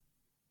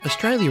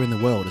Australia in the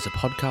World is a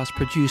podcast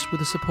produced with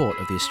the support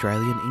of the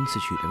Australian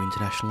Institute of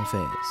International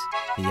Affairs.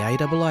 The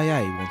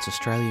AIIA wants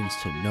Australians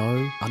to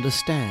know,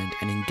 understand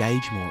and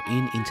engage more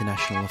in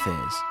international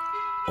affairs.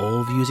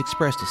 All views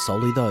expressed are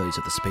solely those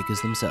of the speakers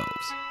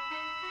themselves.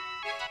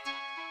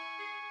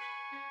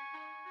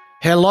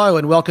 Hello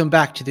and welcome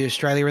back to the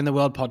Australia in the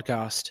World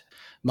podcast.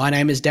 My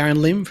name is Darren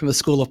Lim from the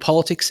School of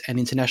Politics and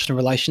International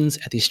Relations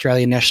at the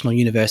Australian National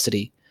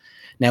University.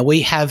 Now,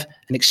 we have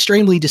an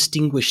extremely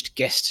distinguished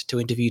guest to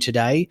interview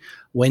today,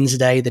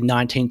 Wednesday, the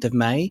 19th of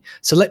May.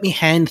 So let me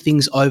hand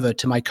things over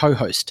to my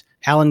co-host,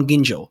 Alan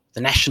Gyngell,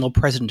 the National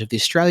President of the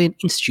Australian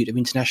Institute of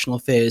International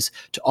Affairs,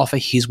 to offer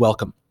his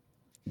welcome.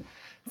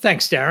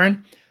 Thanks,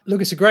 Darren.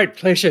 Look, it's a great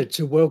pleasure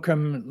to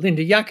welcome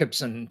Linda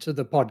Jacobson to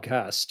the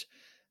podcast.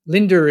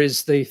 Linda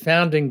is the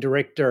founding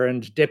director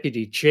and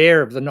deputy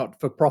chair of the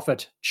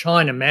not-for-profit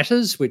China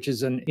Matters, which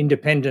is an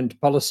independent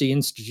policy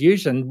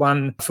institute and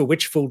one for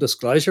which, full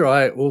disclosure,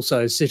 I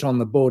also sit on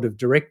the board of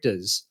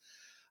directors.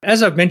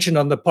 As I've mentioned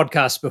on the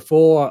podcast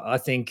before, I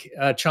think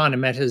China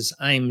Matters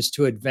aims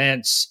to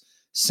advance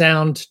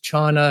sound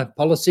China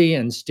policy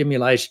and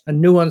stimulate a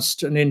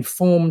nuanced and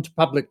informed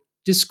public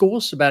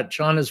discourse about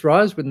China's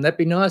rise, wouldn't that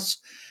be nice,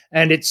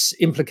 and its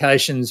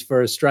implications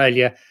for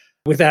Australia,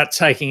 without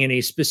taking any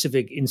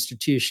specific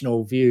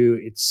institutional view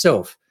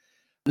itself.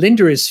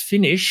 Linda is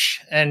Finnish,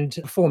 and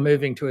before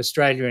moving to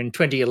Australia in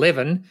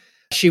 2011,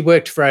 she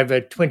worked for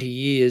over 20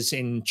 years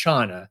in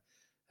China.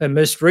 Her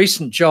most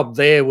recent job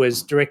there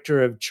was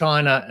Director of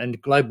China and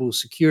Global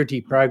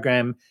Security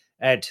Program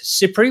at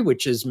SIPRI,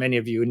 which, as many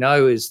of you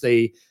know, is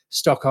the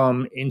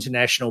Stockholm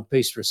International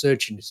Peace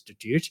Research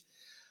Institute.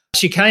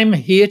 She came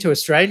here to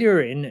Australia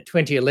in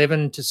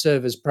 2011 to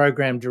serve as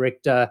Program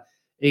Director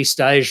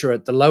East Asia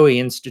at the Lowy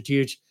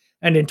Institute,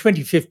 and in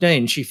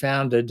 2015 she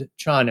founded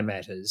China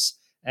Matters,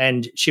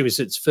 and she was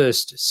its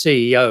first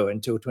CEO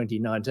until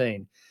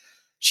 2019.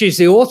 She's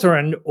the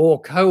author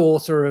or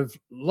co-author of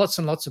lots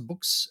and lots of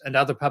books and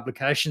other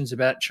publications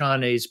about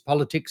Chinese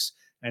politics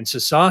and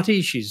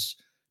society. She's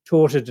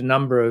taught at a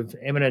number of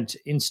eminent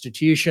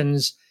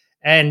institutions,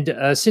 and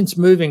since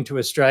moving to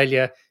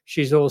Australia,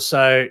 she's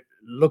also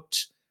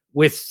looked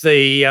with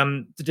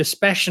the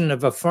dispassion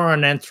of a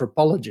foreign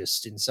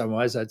anthropologist, in some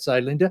ways, I'd say,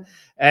 Linda,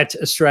 at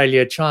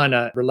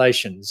Australia-China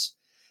relations.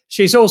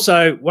 She's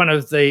also one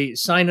of the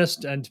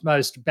sanest and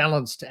most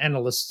balanced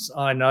analysts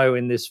I know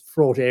in this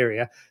fraught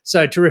area.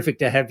 So terrific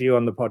to have you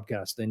on the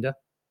podcast, Linda.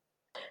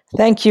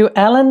 Thank you,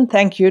 Alan.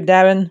 Thank you,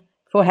 Darren,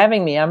 for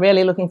having me. I'm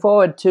really looking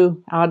forward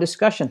to our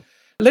discussion.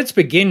 Let's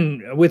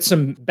begin with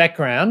some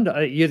background.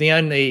 You're the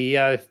only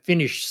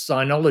Finnish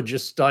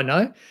sinologist I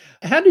know.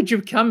 How did you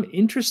become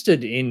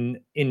interested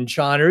in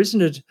China?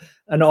 Isn't it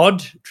an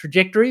odd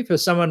trajectory for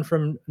someone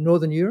from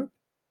Northern Europe?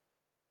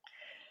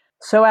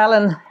 So,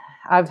 Alan,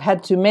 I've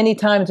had to many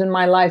times in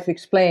my life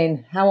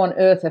explain how on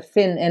earth a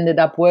Finn ended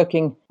up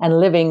working and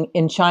living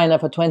in China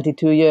for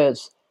 22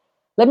 years.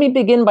 Let me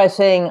begin by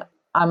saying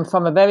I'm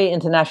from a very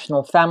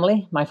international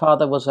family. My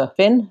father was a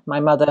Finn, my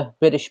mother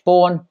British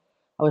born.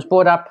 I was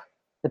brought up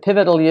the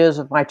pivotal years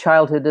of my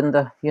childhood in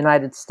the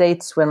United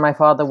States when my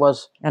father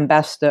was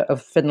ambassador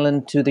of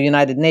Finland to the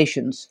United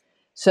Nations.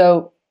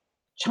 So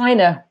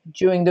China,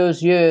 during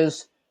those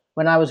years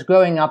when I was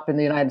growing up in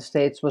the United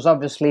States, was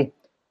obviously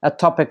a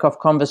topic of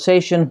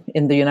conversation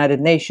in the United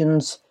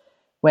Nations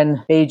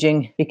when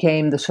Beijing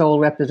became the sole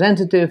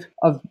representative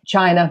of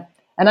China.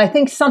 And I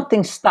think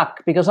something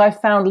stuck because I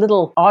found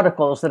little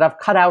articles that I've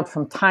cut out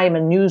from Time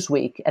and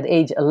Newsweek at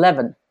age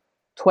 11,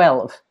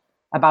 12,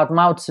 about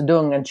Mao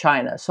Zedong and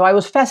China. So I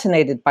was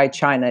fascinated by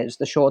China, is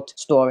the short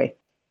story.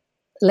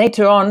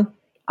 Later on,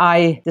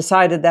 I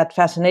decided that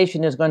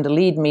fascination is going to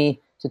lead me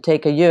to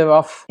take a year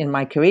off in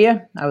my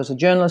career. I was a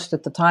journalist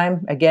at the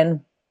time,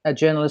 again, a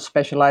journalist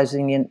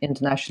specializing in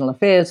international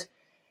affairs,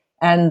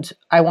 and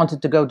I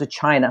wanted to go to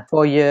China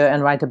for a year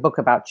and write a book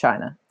about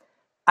China.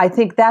 I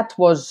think that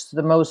was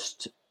the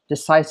most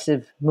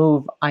decisive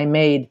move I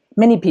made.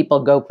 Many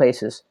people go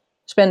places,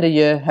 spend a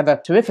year, have a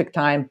terrific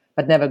time,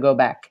 but never go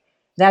back.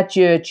 That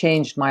year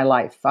changed my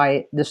life.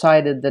 I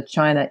decided that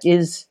China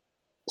is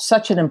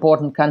such an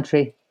important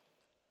country,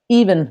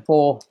 even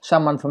for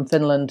someone from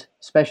Finland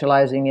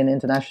specializing in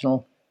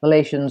international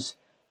relations,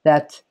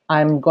 that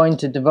I'm going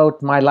to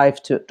devote my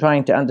life to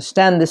trying to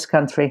understand this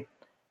country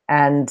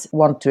and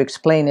want to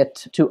explain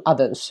it to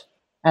others.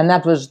 And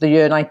that was the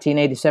year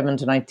 1987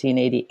 to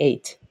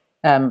 1988,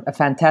 a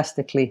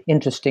fantastically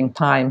interesting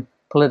time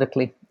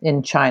politically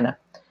in China.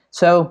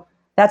 So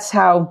that's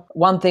how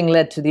one thing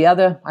led to the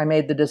other. I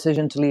made the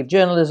decision to leave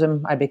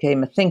journalism. I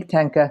became a think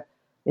tanker.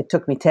 It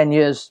took me 10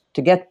 years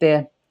to get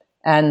there.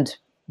 And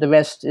the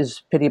rest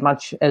is pretty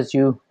much as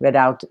you read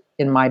out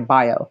in my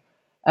bio.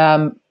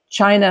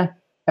 China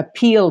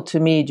appealed to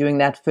me during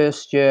that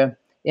first year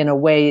in a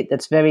way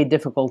that's very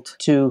difficult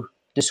to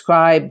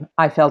describe.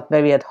 I felt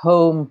very at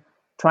home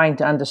trying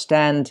to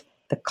understand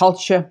the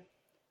culture,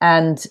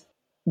 and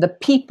the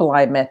people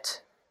I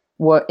met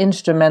were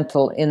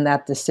instrumental in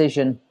that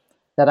decision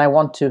that I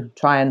want to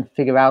try and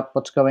figure out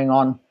what's going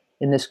on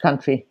in this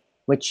country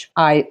which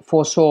I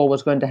foresaw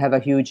was going to have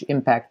a huge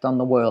impact on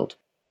the world.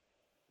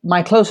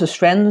 My closest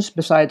friends,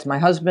 besides my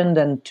husband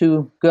and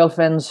two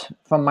girlfriends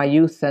from my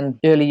youth and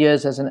early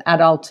years as an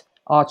adult,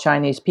 are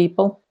Chinese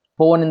people,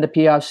 born in the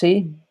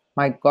PRC.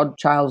 My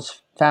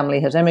godchild's family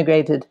has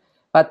emigrated.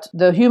 But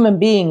the human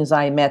beings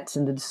I met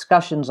and the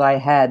discussions I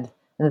had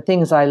and the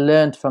things I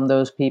learned from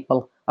those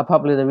people are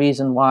probably the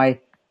reason why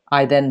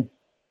I then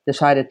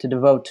decided to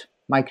devote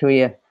my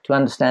career to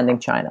understanding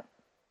China.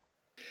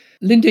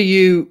 Linda,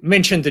 you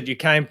mentioned that you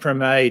came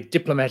from a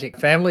diplomatic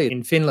family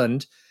in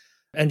Finland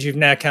and you've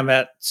now come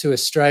out to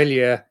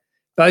Australia,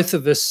 both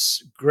of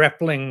us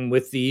grappling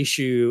with the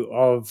issue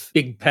of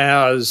big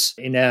powers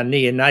in our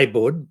near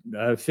neighbourhood.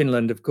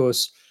 Finland, of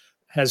course,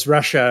 has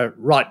Russia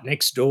right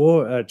next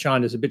door.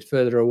 China's a bit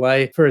further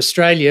away for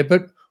Australia.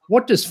 But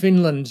what does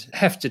Finland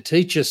have to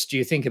teach us, do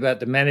you think, about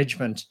the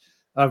management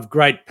of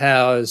great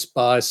powers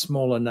by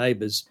smaller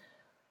neighbours?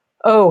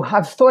 Oh,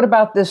 I've thought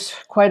about this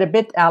quite a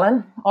bit,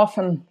 Alan, off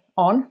and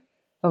on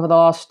over the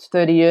last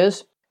 30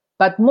 years,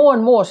 but more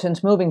and more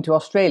since moving to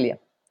Australia.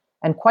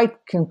 And quite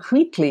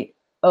concretely,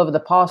 over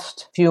the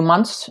past few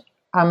months,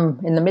 I'm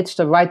in the midst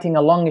of writing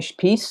a longish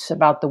piece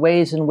about the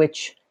ways in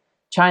which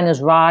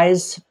China's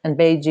rise and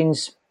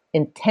Beijing's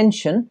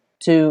intention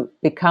to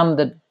become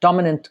the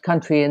dominant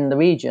country in the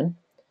region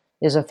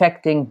is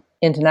affecting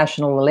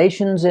international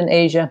relations in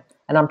Asia.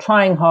 And I'm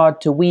trying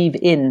hard to weave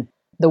in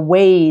the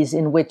ways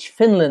in which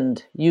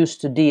Finland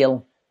used to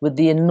deal with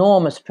the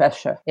enormous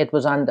pressure it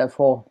was under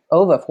for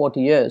over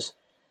 40 years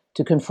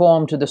to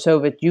conform to the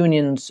Soviet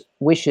Union's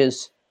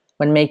wishes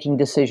when making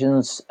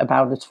decisions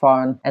about its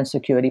foreign and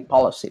security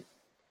policy.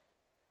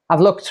 I've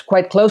looked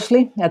quite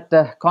closely at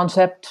the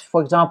concept,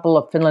 for example,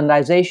 of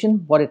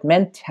Finlandization, what it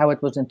meant, how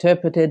it was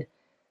interpreted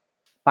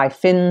by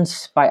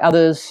Finns, by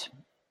others,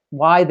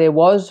 why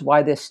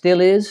there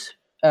still is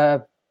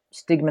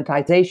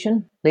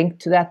stigmatization linked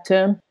to that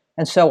term,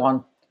 and so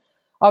on.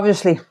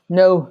 Obviously,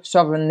 no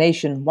sovereign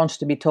nation wants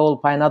to be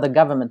told by another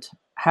government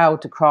how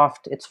to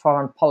craft its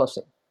foreign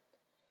policy.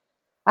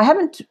 I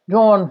haven't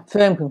drawn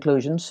firm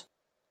conclusions,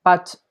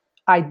 but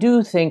I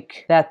do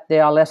think that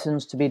there are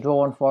lessons to be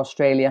drawn for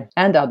Australia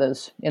and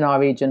others in our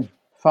region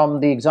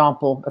from the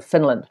example of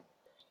Finland.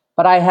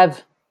 But I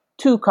have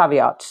two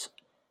caveats.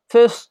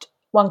 First,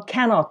 one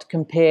cannot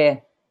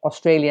compare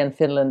Australia and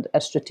Finland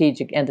as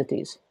strategic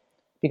entities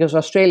because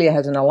Australia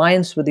has an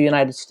alliance with the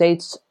United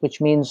States,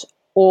 which means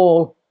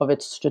all of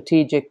its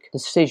strategic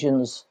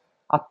decisions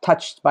are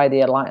touched by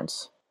the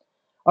alliance.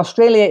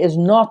 Australia is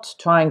not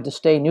trying to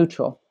stay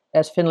neutral,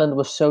 as Finland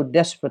was so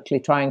desperately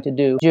trying to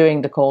do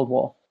during the Cold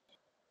War.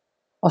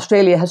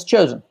 Australia has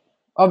chosen.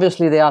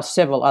 Obviously, there are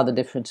several other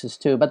differences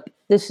too, but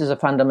this is a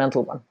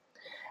fundamental one.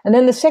 And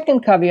then the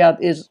second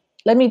caveat is,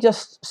 let me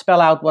just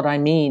spell out what I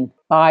mean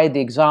by the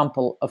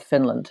example of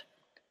Finland.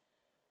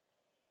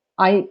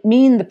 I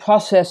mean the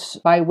process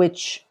by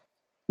which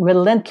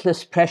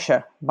relentless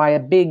pressure by a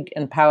big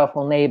and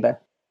powerful neighbor,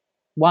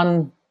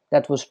 one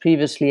that was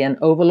previously an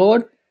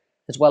overlord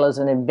as well as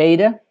an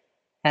invader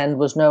and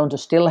was known to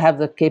still have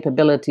the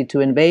capability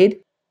to invade,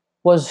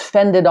 was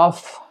fended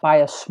off by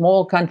a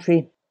small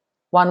country,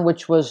 one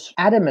which was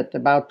adamant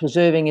about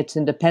preserving its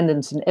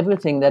independence and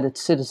everything that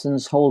its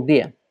citizens hold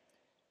dear.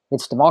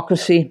 Its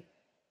democracy,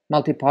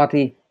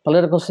 multi-party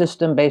political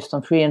system based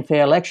on free and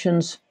fair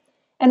elections,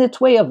 and its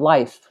way of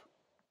life,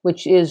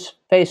 which is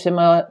very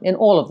similar in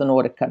all of the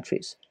Nordic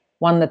countries.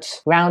 One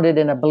that's grounded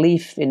in a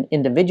belief in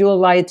individual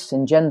rights,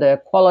 in gender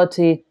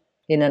equality,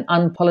 in an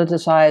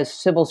unpoliticized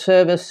civil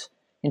service,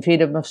 in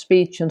freedom of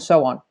speech, and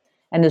so on,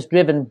 and is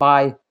driven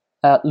by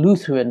a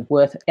Lutheran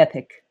worth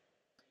ethic.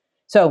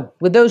 So,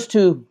 with those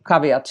two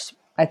caveats,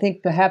 I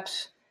think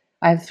perhaps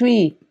I have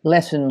three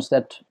lessons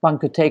that one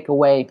could take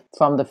away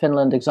from the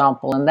Finland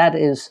example, and that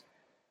is,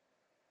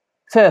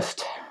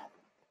 first,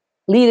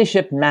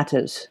 leadership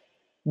matters.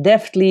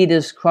 Deft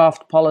leaders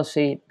craft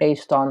policy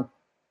based on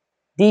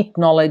deep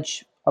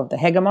knowledge of the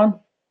hegemon,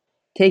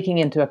 taking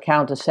into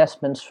account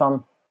assessments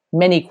from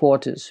many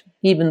quarters,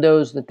 even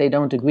those that they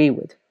don't agree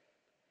with.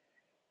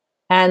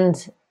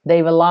 And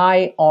they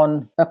rely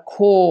on a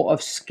core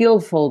of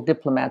skillful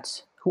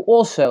diplomats who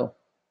also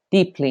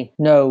deeply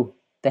know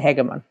the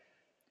hegemon.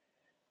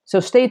 So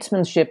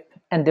statesmanship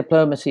and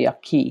diplomacy are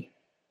key.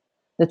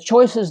 The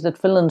choices that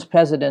Finland's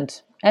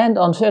president, and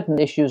on certain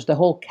issues the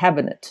whole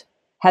cabinet,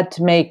 had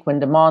to make when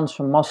demands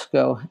from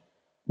Moscow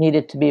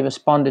needed to be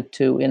responded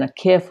to in a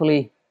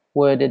carefully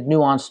worded,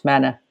 nuanced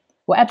manner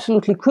were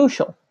absolutely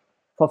crucial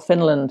for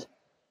Finland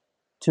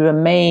to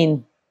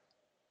remain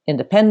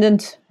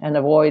independent and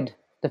avoid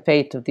the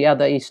fate of the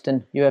other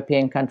Eastern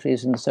European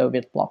countries in the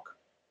Soviet bloc.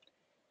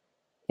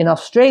 In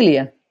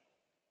Australia,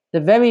 the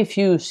very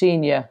few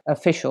senior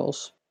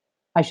officials,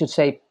 I should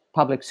say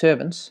public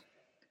servants,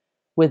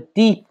 with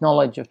deep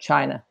knowledge of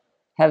China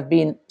have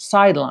been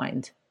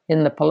sidelined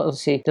in the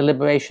policy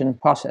deliberation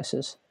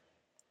processes.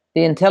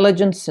 The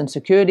intelligence and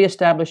security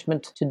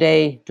establishment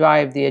today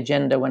drive the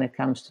agenda when it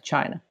comes to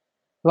China,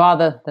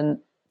 rather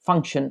than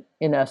function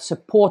in a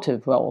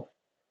supportive role.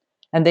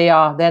 And they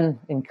are then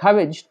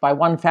encouraged by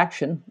one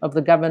faction of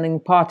the governing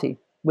party,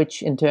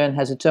 which in turn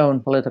has its own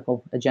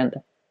political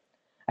agenda.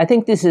 I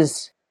think this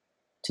is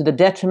to the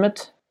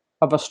detriment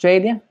of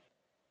Australia,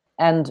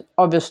 and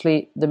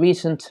obviously the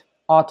recent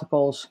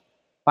articles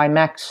by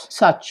Max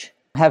Such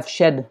have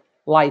shed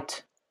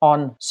light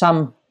on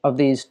some of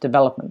these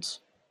developments.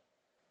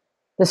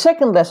 The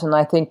second lesson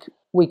I think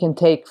we can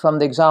take from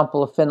the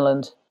example of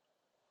Finland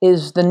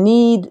is the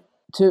need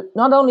to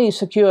not only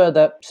secure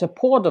the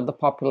support of the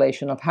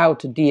population of how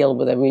to deal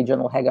with a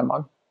regional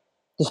hegemon,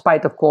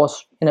 despite, of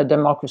course, in a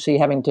democracy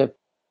having to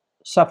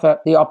suffer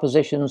the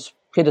opposition's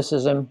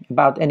criticism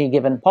about any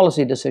given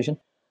policy decision.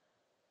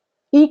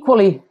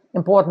 Equally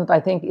important, I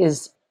think,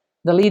 is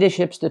the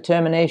leadership's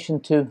determination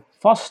to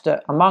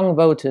foster among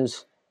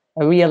voters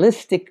a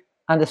realistic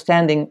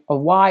understanding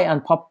of why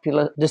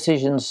unpopular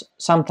decisions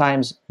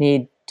sometimes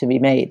need to be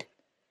made.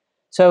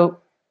 So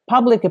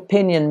public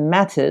opinion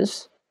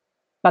matters,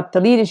 but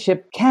the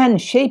leadership can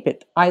shape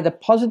it either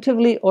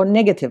positively or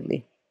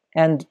negatively.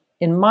 And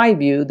in my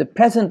view, the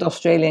present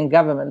Australian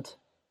government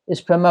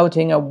is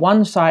promoting a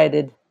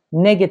one-sided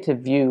negative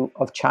view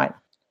of China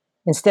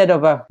instead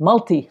of a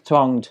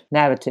multi-pronged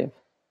narrative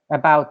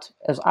about,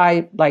 as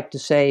I like to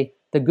say,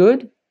 the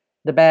good,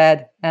 the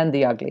bad, and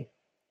the ugly.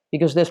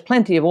 Because there's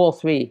plenty of all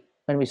three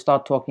when we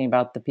start talking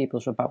about the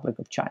People's Republic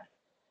of China.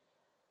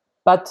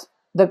 But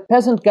the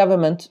present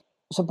government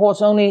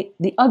supports only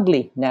the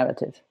ugly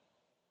narrative.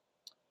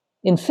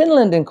 In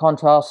Finland, in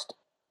contrast,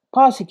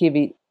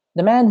 Paasikivi,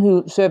 the man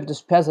who served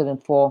as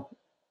president for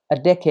a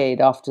decade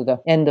after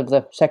the end of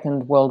the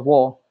Second World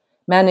War,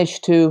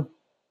 managed to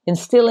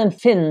instill in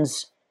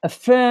Finns a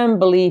firm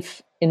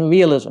belief in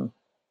realism,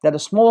 that a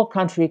small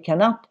country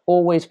cannot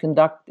always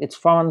conduct its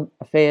foreign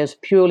affairs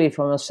purely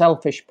from a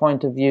selfish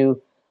point of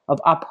view of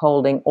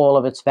upholding all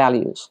of its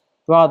values.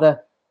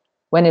 Rather,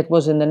 when it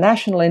was in the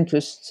national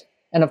interests,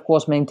 and of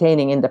course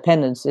maintaining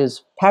independence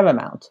is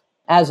paramount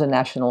as a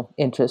national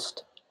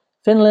interest,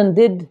 Finland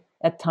did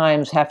at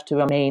times have to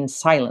remain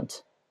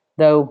silent,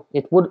 though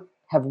it would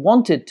have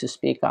wanted to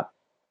speak up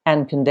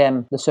and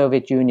condemn the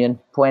Soviet Union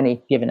for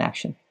any given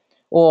action.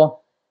 Or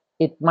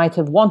it might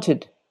have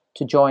wanted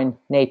to join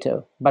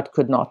NATO, but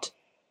could not,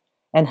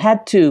 and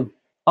had to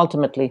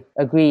ultimately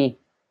agree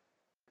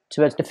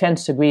to a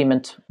defense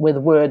agreement with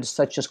words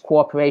such as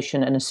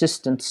cooperation and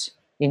assistance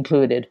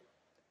included,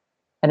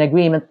 an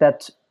agreement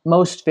that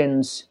most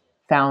Finns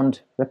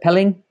found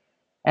repelling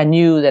and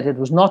knew that it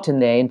was not in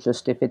their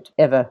interest if it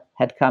ever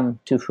had come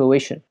to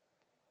fruition.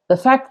 The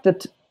fact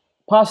that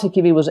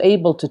Paasikivi was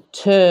able to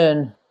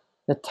turn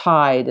the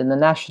tide in the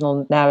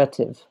national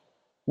narrative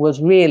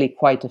was really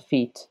quite a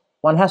feat.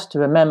 One has to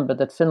remember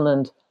that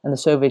Finland and the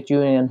Soviet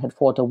Union had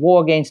fought a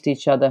war against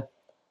each other.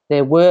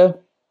 There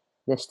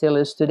still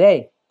is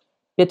today,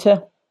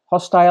 bitter,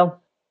 hostile,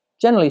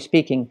 generally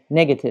speaking,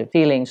 negative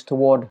feelings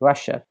toward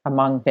Russia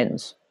among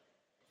Finns.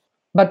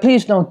 But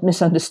please don't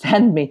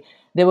misunderstand me.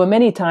 There were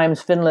many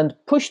times Finland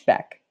pushed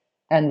back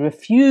and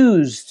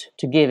refused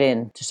to give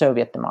in to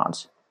Soviet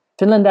demands.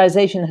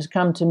 Finlandization has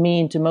come to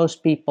mean to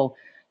most people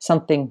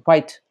something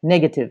quite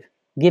negative,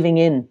 giving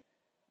in,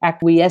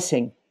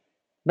 acquiescing.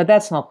 But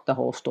that's not the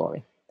whole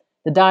story.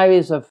 The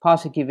diaries of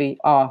Paasikivi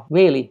are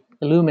really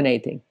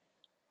illuminating.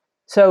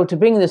 So to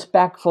bring this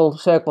back full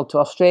circle to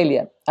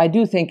Australia, I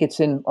do think it's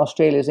in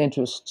Australia's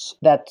interests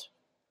that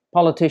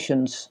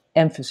politicians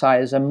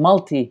emphasize a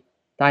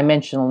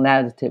multi-dimensional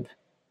narrative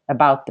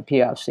about the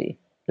PRC,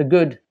 the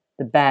good,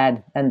 the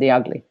bad, and the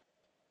ugly.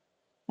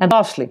 And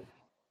lastly,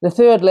 the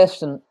third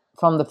lesson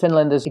from the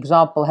Finlanders'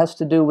 example has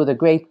to do with a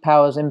great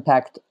power's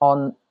impact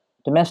on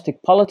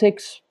domestic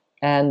politics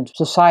and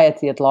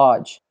society at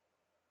large.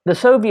 The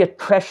Soviet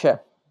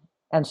pressure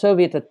and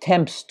Soviet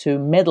attempts to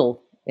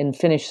meddle in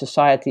Finnish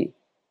society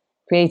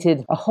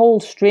created a whole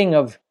string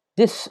of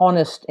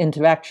dishonest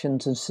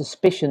interactions and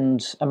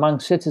suspicions among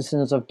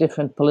citizens of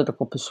different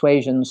political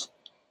persuasions,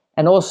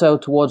 and also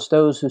towards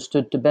those who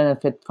stood to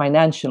benefit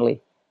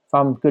financially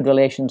from good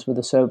relations with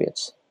the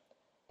Soviets.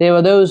 There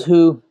were those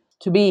who,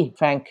 to be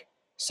frank,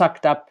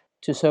 sucked up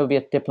to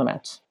Soviet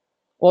diplomats,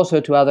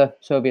 also to other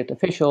Soviet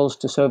officials,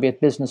 to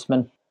Soviet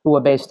businessmen who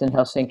were based in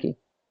Helsinki.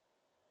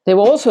 There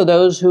were also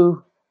those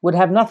who would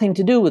have nothing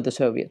to do with the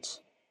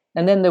Soviets.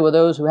 And then there were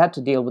those who had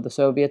to deal with the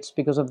Soviets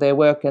because of their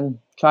work and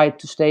tried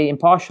to stay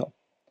impartial.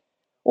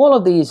 All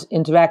of these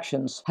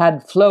interactions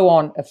had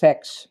flow-on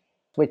effects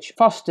which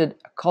fostered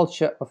a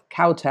culture of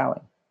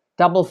kowtowing,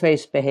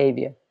 double-faced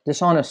behavior,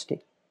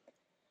 dishonesty.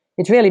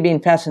 It's really been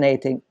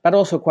fascinating, but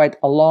also quite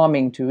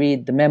alarming to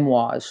read the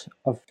memoirs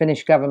of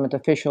Finnish government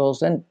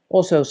officials and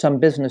also some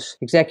business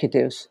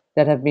executives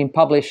that have been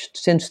published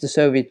since the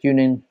Soviet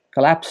Union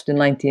collapsed in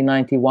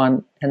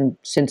 1991 and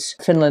since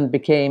Finland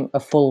became a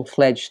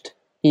full-fledged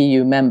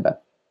EU member.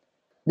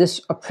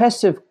 This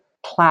oppressive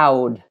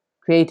cloud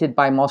created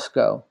by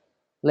Moscow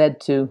led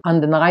to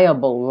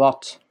undeniable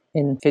rot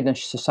in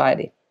Finnish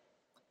society.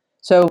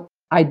 So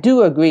I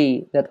do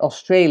agree that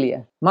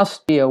Australia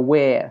must be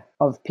aware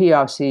of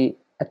PRC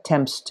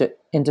attempts to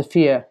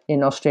interfere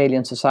in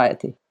Australian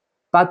society.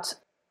 But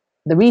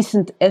The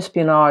recent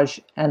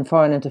espionage and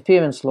foreign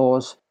interference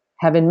laws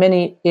have in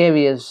many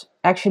areas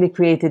actually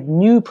created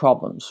new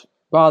problems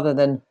rather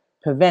than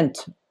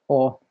prevent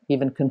or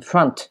even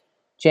confront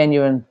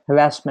genuine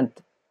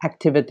harassment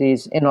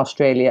activities in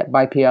Australia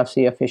by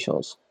PRC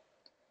officials.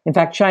 In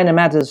fact, China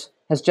Matters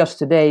has just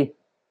today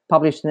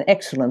published an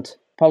excellent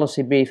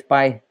policy brief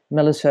by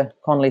Melissa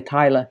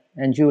Conley-Tyler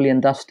and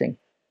Julian Dusting,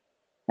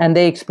 and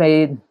they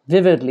explain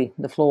vividly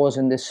the flaws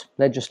in this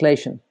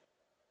legislation.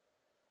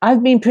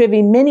 I've been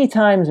privy many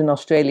times in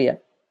Australia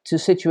to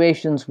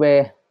situations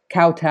where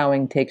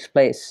kowtowing takes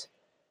place.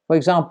 For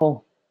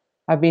example,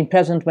 I've been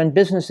present when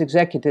business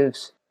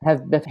executives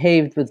have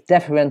behaved with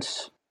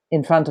deference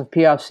in front of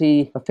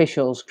PRC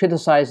officials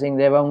criticizing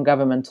their own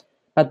government,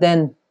 but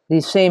then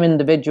these same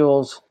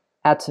individuals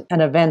at an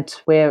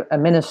event where a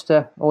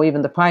minister or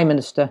even the Prime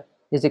Minister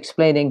is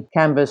explaining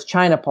Canberra's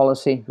China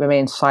policy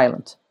remain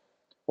silent.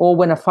 Or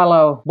when a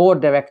fellow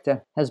board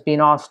director has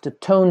been asked to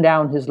tone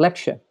down his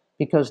lecture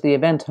because the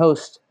event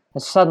host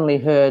has suddenly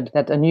heard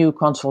that a new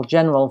consul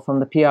general from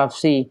the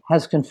PRC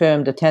has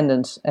confirmed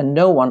attendance and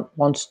no one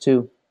wants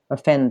to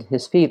offend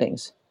his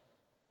feelings.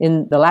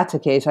 In the latter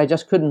case, I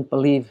just couldn't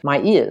believe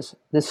my ears.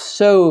 This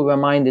so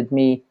reminded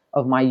me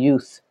of my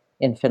youth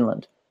in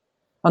Finland.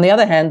 On the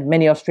other hand,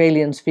 many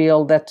Australians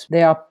feel that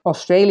they are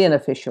Australian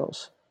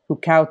officials who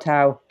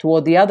kowtow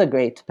toward the other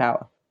great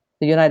power,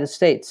 the United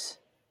States,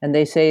 and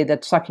they say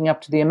that sucking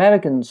up to the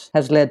Americans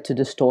has led to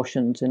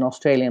distortions in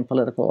Australian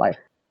political life.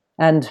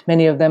 And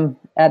many of them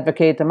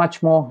advocate a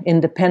much more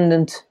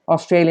independent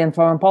Australian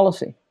foreign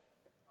policy.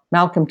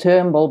 Malcolm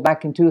Turnbull,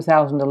 back in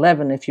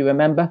 2011, if you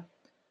remember,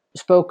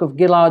 spoke of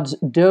Gillard's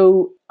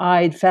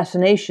doe-eyed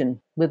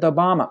fascination with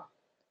Obama.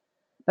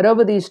 But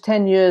over these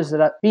 10 years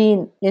that I've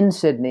been in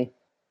Sydney,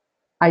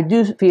 I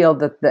do feel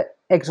that the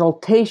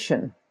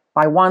exaltation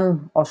by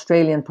one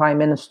Australian Prime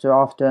Minister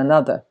after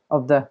another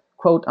of the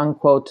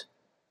quote-unquote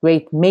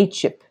great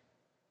mateship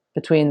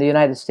between the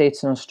United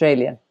States and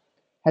Australia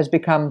has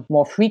become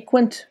more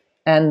frequent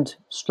and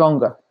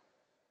stronger.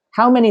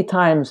 How many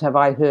times have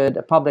I heard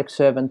a public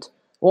servant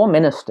or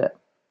minister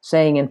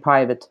saying in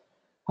private,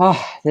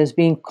 there's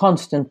been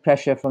constant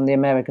pressure from the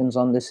Americans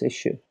on this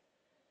issue.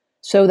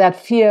 So that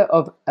fear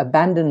of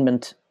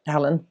abandonment,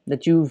 Alan,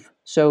 that you've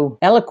so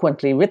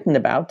eloquently written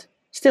about,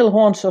 still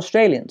haunts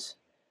Australians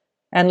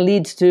and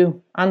leads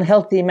to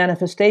unhealthy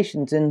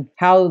manifestations in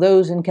how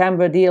those in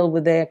Canberra deal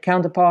with their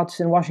counterparts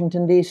in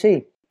Washington,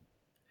 D.C.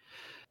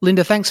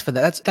 Linda, thanks for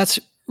that. That's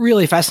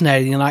really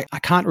fascinating, and I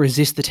can't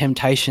resist the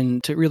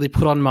temptation to really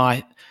put on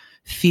my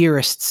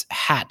theorist's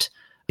hat,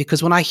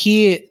 because when I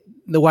hear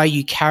the way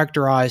you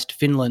characterized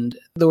Finland,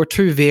 there were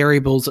two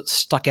variables that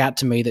stuck out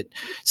to me that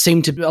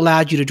seemed to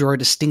allow you to draw a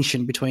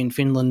distinction between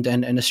Finland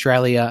and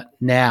Australia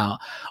now.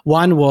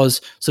 One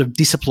was sort of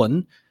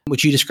discipline,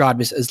 which you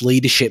described as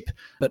leadership,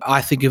 but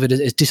I think of it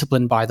as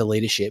discipline by the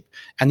leadership.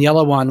 And the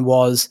other one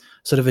was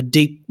sort of a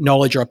deep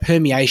knowledge or a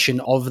permeation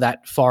of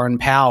that foreign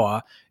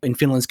power, in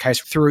Finland's case,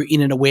 through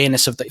in an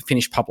awareness of the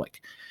Finnish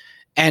public.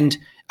 And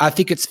I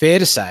think it's fair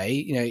to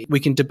say, we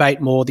can debate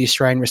more the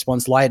Australian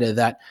response later,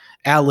 that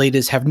our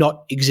leaders have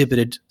not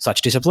exhibited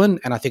such discipline.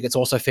 And I think it's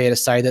also fair to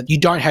say that you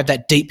don't have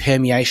that deep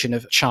permeation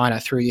of China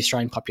through the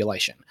Australian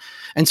population.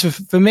 And so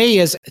for me,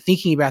 as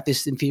thinking about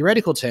this in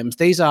theoretical terms,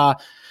 these are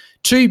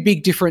two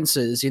big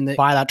differences in the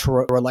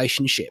bilateral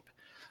relationship.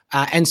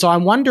 And so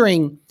I'm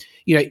wondering,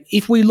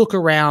 if we look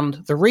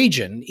around the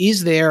region,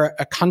 is there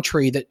a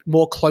country that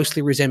more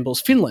closely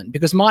resembles Finland?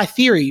 Because my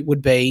theory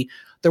would be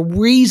the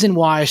reason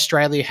why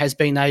Australia has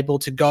been able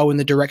to go in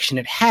the direction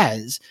it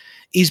has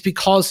is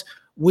because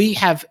we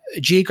have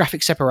a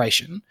geographic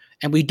separation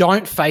and we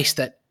don't face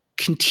that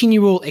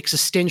continual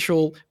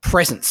existential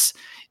presence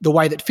the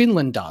way that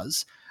Finland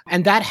does.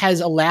 And that has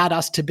allowed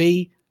us to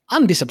be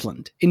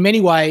undisciplined. In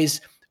many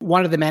ways,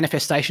 one of the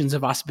manifestations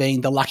of us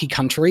being the lucky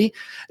country,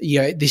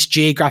 this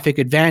geographic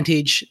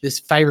advantage, this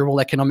favourable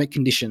economic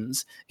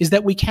conditions, is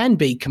that we can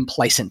be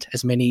complacent,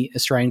 as many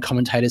Australian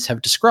commentators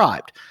have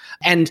described.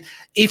 And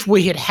if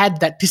we had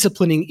had that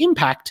disciplining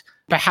impact,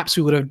 perhaps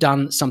we would have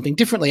done something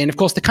differently. And of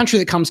course, the country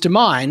that comes to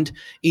mind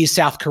is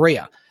South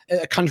Korea,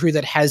 a country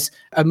that has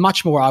a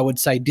much more, I would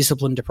say,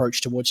 disciplined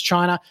approach towards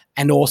China,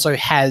 and also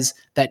has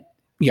that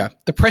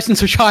the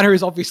presence of China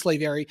is obviously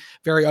very,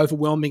 very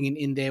overwhelming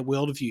in their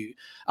worldview.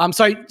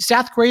 So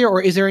South Korea, or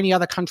is there any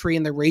other country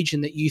in the region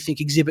that you think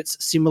exhibits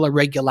similar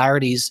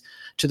regularities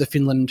to the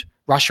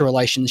Finland-Russia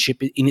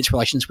relationship in its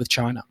relations with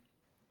China?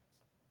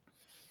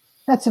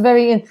 That's a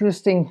very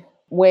interesting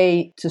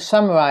way to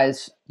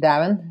summarize,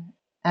 Darren,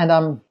 and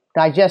I'm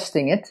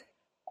digesting it.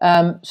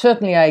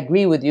 Certainly, I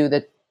agree with you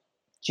that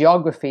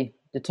geography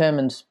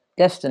determines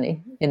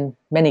destiny in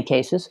many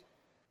cases.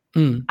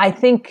 I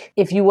think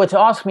if you were to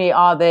ask me,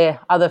 are there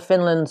other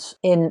Finlands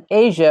in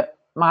Asia,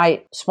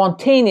 my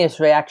spontaneous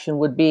reaction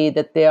would be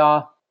that there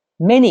are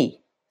many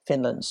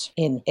Finlands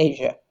in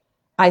Asia.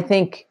 I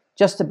think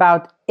just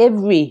about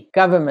every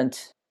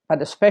government,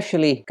 but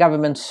especially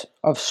governments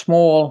of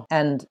small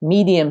and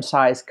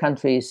medium-sized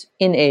countries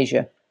in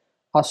Asia,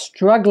 are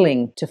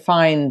struggling to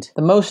find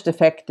the most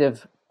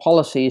effective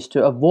policies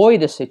to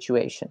avoid a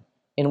situation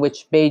in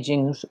which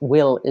Beijing's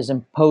will is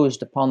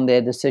imposed upon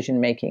their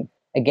decision-making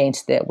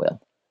against their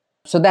will.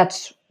 So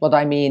that's what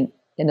I mean.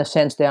 In a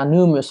sense, there are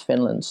numerous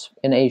Finlands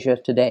in Asia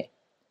today.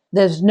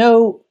 There's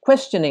no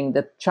questioning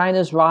that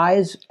China's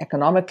rise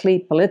economically,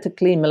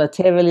 politically,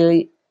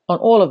 militarily, on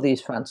all of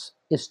these fronts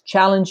is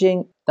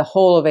challenging the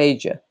whole of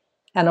Asia.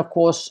 And of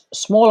course,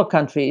 smaller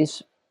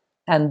countries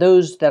and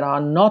those that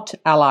are not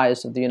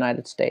allies of the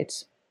United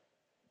States,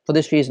 for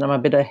this reason I'm a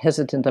bit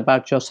hesitant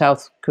about your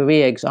South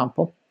Korea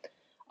example,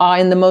 are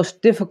in the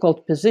most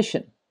difficult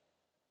position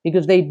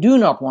because they do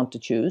not want to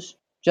choose,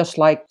 just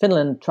like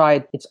Finland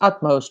tried its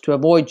utmost to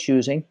avoid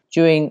choosing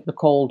during the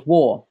Cold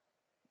War.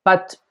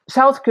 But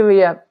South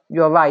Korea,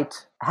 you're right,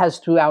 has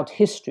throughout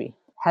history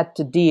had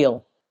to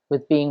deal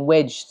with being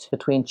wedged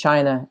between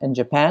China and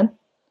Japan.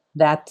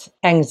 That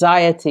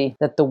anxiety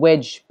that the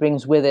wedge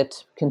brings with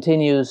it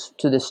continues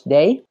to this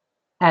day.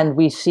 And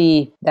we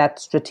see that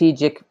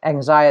strategic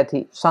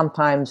anxiety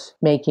sometimes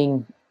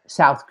making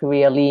South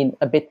Korea lean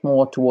a bit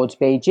more towards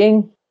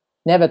Beijing,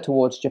 never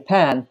towards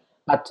Japan,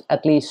 but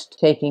at least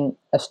taking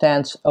a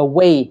stance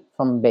away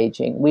from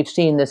Beijing. We've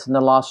seen this in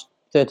the last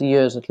 30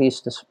 years, at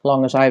least as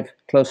long as I've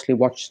closely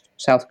watched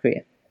South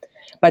Korea.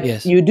 But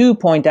yes, you do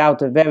point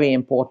out a very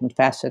important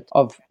facet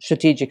of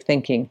strategic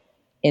thinking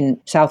in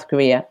South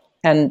Korea,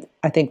 and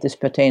I think this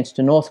pertains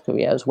to North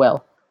Korea as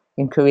well,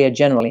 in Korea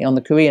generally, on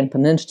the Korean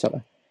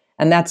Peninsula.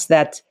 And that's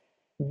that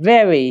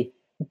very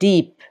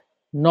deep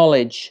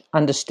knowledge,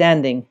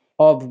 understanding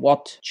of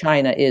what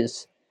China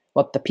is,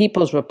 what the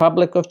People's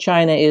Republic of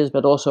China is,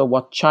 but also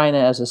what China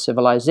as a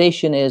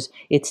civilization is.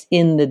 It's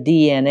in the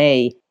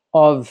DNA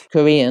of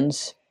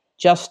Koreans,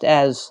 just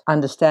as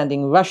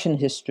understanding Russian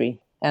history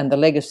and the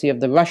legacy of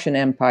the Russian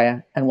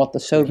Empire and what the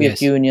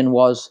Soviet Union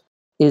was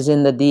is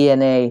in the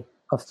DNA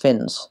of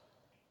Finns.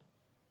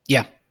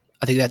 Yeah,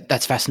 I think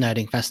that's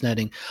fascinating.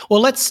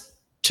 Well, let's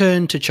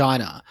turn to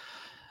China.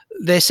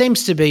 There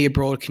seems to be a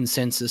broad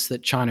consensus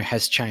that China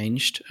has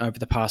changed over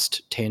the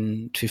past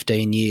 10,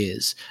 15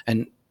 years.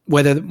 And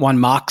whether one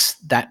marks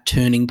that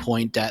turning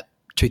point at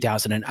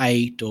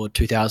 2008 or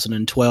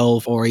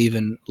 2012 or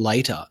even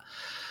later.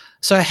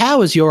 So how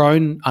has your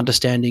own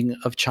understanding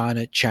of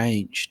China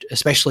changed,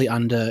 especially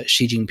under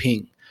Xi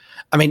Jinping?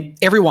 I mean,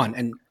 everyone,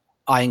 and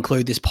I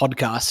include this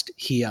podcast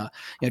here,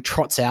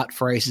 trots out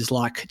phrases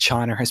like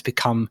China has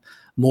become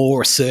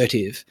more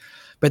assertive.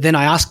 But then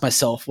I ask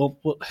myself, well,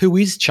 who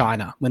is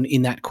China when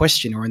in that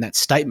question or in that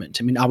statement?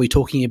 I mean, are we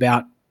talking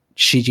about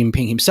Xi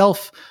Jinping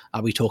himself?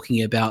 Are we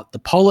talking about the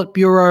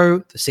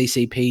Politburo, the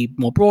CCP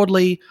more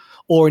broadly,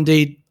 or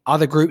indeed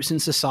other groups in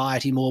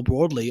society more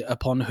broadly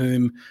upon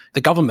whom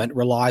the government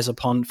relies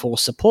upon for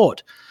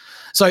support?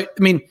 So, I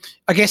mean,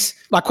 I guess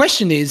my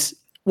question is,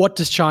 what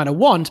does China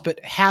want? But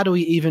how do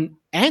we even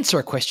answer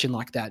a question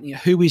like that?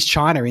 Who is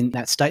China in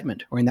that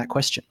statement or in that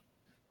question?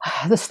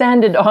 The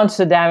standard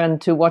answer, Darren,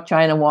 to what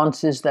China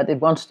wants is that it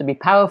wants to be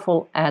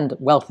powerful and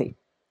wealthy.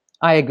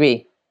 I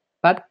agree.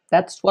 But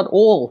that's what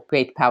all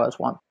great powers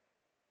want.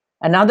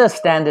 Another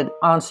standard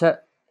answer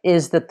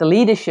is that the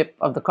leadership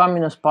of the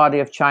Communist Party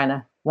of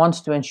China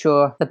wants to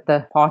ensure that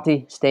the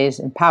party stays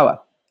in power.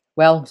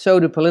 Well, so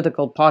do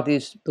political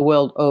parties the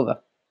world over.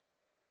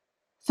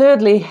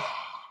 Thirdly,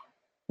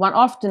 one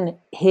often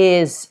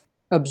hears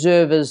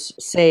observers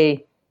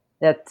say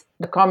that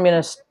the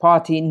Communist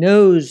Party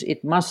knows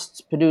it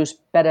must produce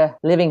better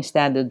living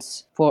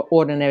standards for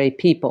ordinary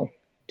people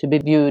to be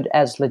viewed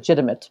as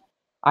legitimate.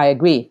 I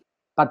agree.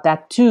 But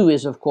that too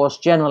is, of course,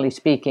 generally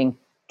speaking,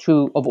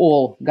 true of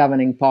all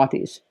governing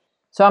parties.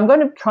 So I'm going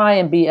to try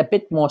and be a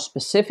bit more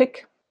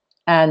specific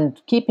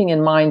and keeping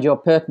in mind your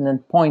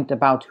pertinent point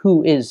about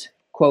who is,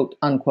 quote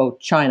unquote,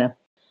 China.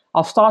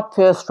 I'll start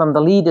first from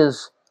the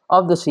leaders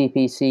of the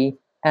CPC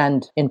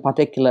and in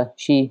particular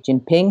Xi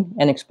Jinping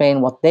and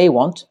explain what they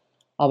want.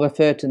 I'll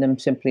refer to them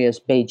simply as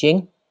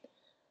Beijing.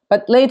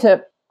 But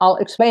later, I'll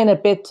explain a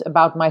bit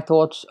about my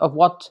thoughts of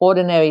what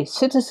ordinary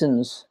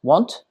citizens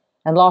want.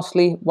 And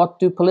lastly, what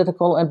do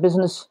political and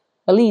business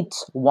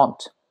elites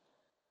want?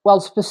 Well,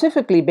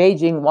 specifically,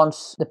 Beijing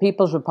wants the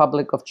People's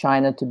Republic of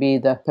China to be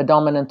the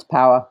predominant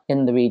power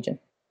in the region.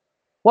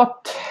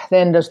 What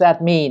then does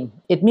that mean?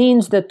 It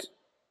means that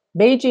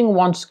Beijing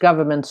wants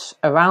governments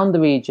around the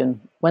region,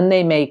 when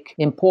they make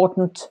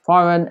important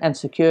foreign and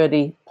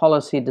security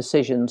policy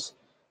decisions,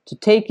 to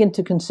take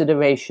into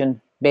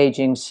consideration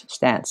Beijing's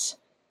stance.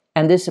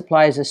 And this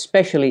applies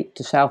especially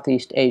to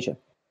Southeast Asia.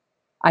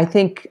 I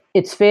think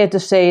it's fair to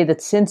say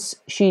that since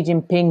Xi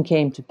Jinping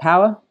came to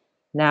power,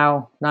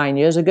 now 9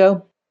 years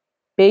ago,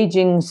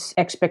 Beijing's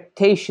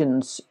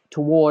expectations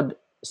toward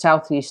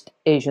Southeast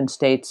Asian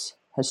states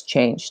has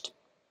changed.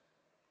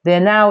 They're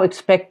now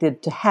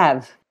expected to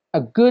have a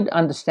good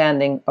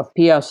understanding of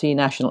PRC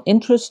national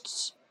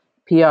interests,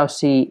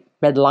 PRC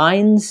red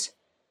lines,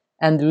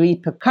 and the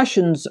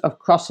repercussions of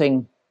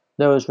crossing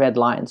those red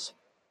lines.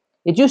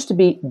 It used to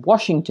be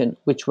Washington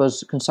which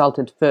was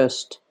consulted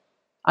first.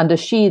 Under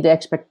Xi, the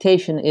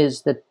expectation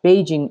is that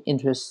Beijing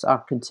interests are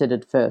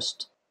considered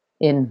first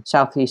in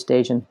Southeast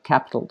Asian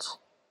capitals.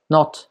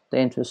 not the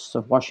interests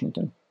of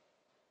Washington.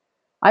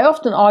 I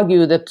often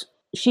argue that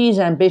Xi's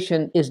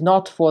ambition is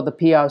not for the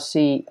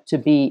PRC to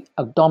be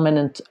a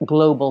dominant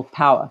global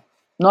power,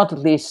 not at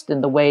least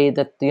in the way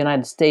that the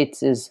United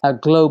States is a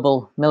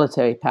global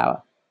military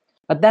power.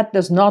 But that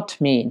does not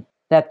mean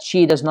that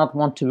Xi does not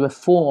want to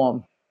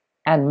reform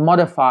and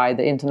modify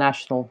the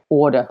international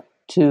order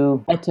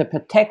to better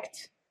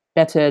protect,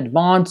 better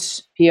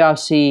advance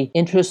PRC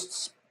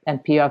interests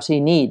and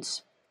PRC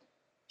needs.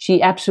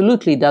 She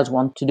absolutely does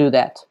want to do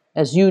that,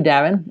 as you,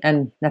 Darren,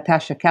 and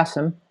Natasha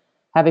Kassem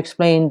have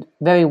explained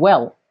very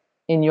well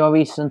in your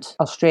recent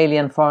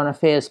Australian Foreign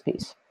Affairs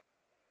piece.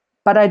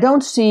 But I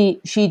don't see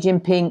Xi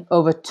Jinping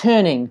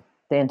overturning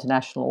the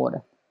international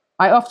order.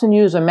 I often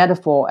use a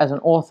metaphor as an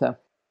author.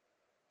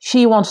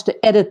 Xi wants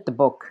to edit the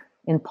book,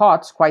 in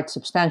parts quite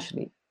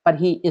substantially, but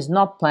he is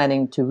not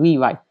planning to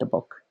rewrite the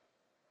book.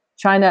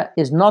 China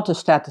is not a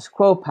status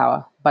quo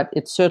power, but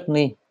it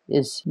certainly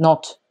is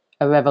not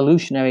a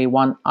revolutionary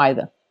one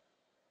either.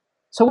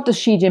 So what does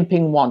Xi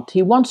Jinping want?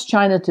 He wants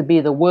China to be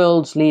the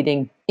world's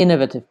leading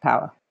innovative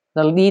power,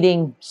 the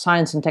leading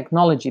science and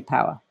technology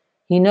power.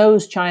 He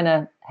knows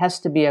China has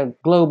to be a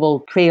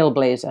global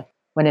trailblazer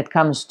when it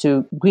comes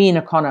to green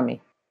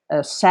economy,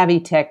 a savvy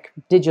tech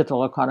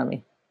digital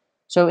economy.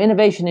 So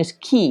innovation is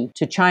key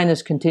to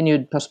China's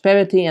continued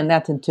prosperity, and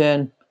that in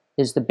turn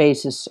is the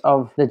basis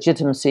of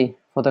legitimacy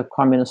for the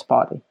Communist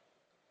Party.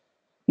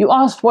 You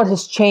asked what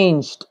has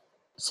changed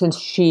since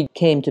Xi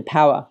came to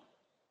power,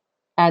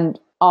 and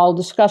I'll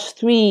discuss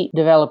three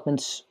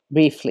developments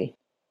briefly.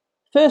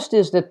 First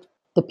is that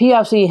the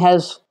PRC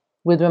has,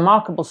 with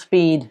remarkable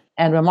speed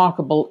and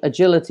remarkable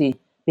agility,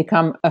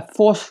 become a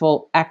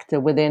forceful actor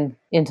within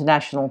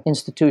international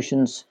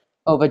institutions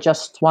over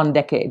just 1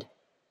 decade.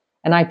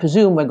 And I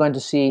presume we're going to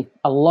see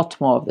a lot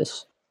more of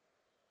this.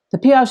 The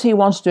PRC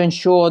wants to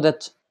ensure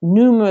that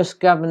numerous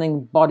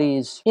governing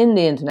bodies in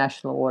the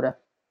international order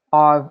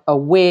are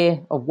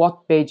aware of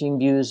what Beijing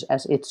views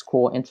as its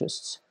core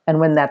interests. And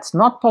when that's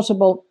not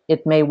possible,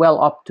 it may well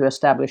opt to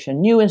establish a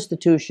new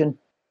institution,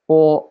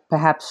 or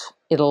perhaps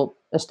it'll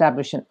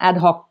establish an ad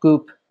hoc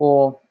group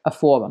or a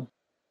forum.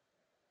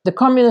 The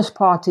Communist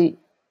Party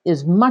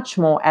is much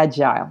more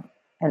agile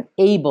and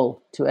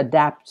able to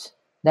adapt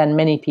than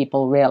many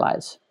people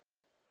realize.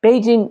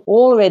 Beijing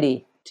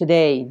already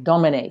today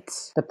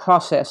dominates the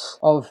process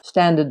of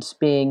standards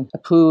being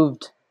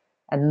approved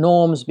and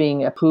norms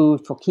being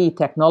approved for key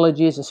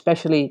technologies,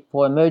 especially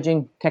for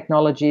emerging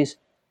technologies.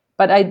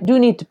 But I do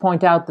need to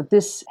point out that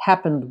this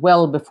happened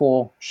well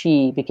before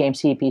Xi became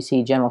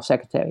CPC General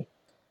Secretary.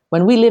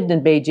 When we lived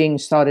in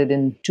Beijing, started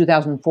in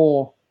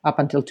 2004 up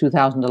until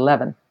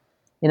 2011.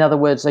 In other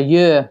words, a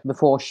year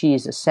before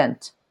Xi's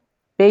ascent.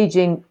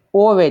 Beijing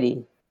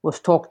already was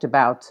talked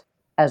about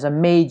as a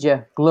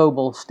major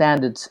global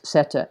standards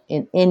setter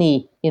in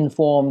any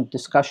informed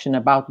discussion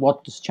about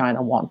what does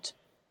China want.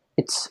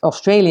 It's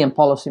Australian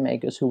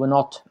policymakers who were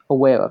not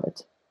aware of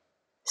it.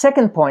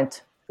 Second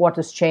point, what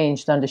has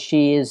changed under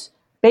Xi is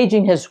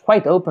Beijing has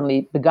quite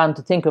openly begun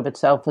to think of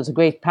itself as a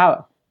great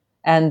power.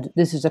 And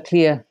this is a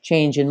clear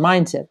change in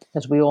mindset.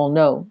 As we all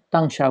know,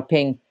 Deng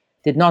Xiaoping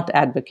did not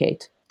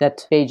advocate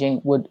that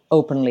Beijing would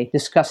openly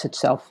discuss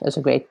itself as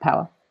a great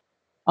power.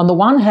 On the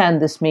one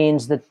hand, this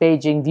means that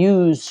Beijing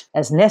views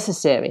as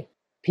necessary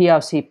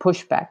PRC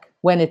pushback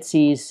when it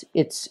sees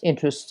its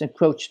interests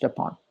encroached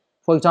upon.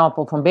 For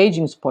example, from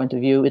Beijing's point of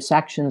view, its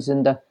actions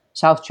in the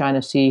South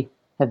China Sea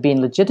have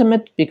been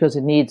legitimate because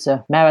it needs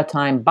a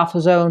maritime buffer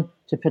zone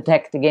to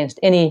protect against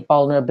any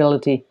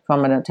vulnerability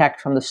from an attack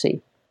from the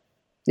sea.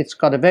 It's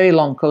got a very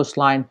long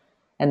coastline,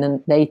 and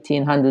in the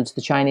 1800s,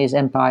 the Chinese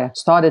Empire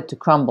started to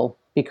crumble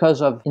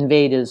because of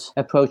invaders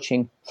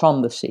approaching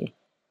from the sea.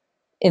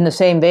 In the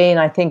same vein,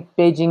 I think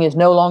Beijing is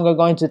no longer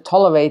going to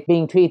tolerate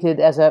being treated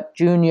as a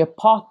junior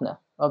partner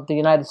of the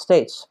United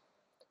States.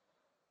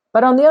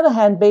 But on the other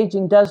hand,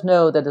 Beijing does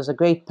know that as a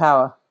great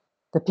power,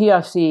 the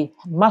PRC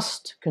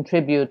must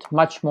contribute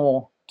much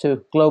more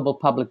to global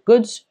public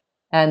goods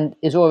and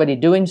is already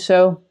doing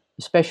so,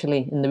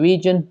 especially in the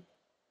region,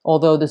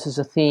 although this is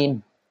a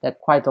theme that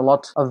quite a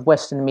lot of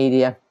Western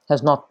media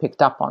has not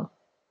picked up on.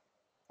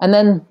 And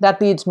then that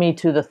leads me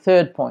to the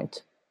third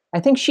point. I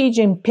think Xi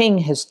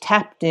Jinping has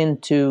tapped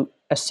into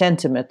a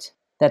sentiment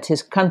that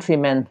his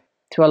countrymen,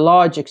 to a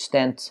large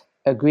extent,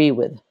 agree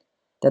with,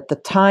 that the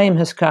time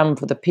has come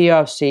for the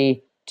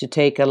PRC to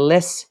take a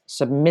less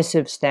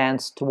submissive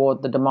stance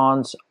toward the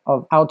demands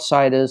of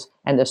outsiders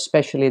and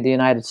especially the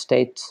United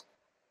States.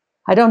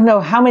 I don't know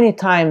how many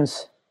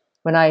times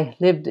when I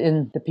lived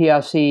in the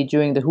PRC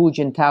during the Hu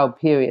Jintao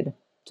period,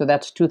 so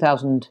that's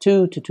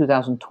 2002 to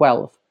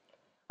 2012,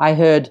 I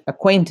heard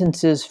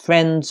acquaintances,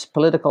 friends,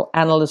 political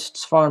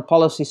analysts, foreign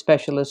policy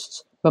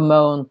specialists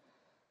bemoan,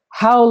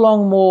 how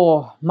long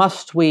more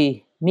must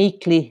we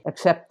meekly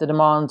accept the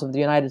demands of the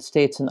United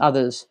States and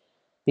others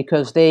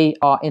because they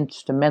are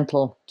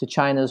instrumental to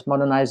China's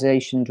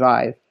modernization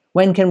drive?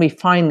 When can we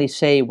finally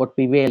say what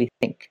we really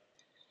think?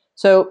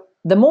 So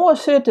the more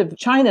assertive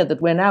China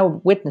that we're now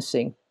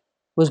witnessing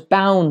was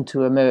bound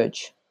to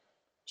emerge.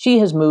 Xi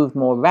has moved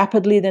more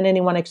rapidly than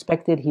anyone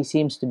expected. He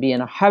seems to be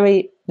in a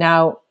hurry.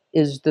 Now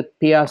is the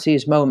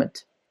PRC's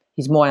moment.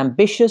 He's more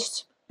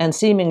ambitious and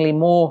seemingly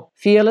more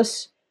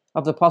fearless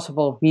of the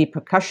possible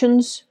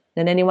repercussions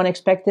than anyone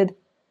expected.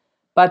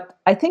 But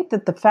I think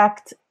that the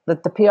fact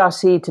that the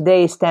PRC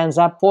today stands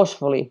up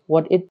forcefully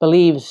what it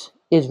believes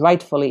is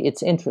rightfully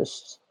its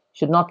interests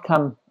should not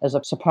come as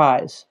a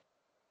surprise.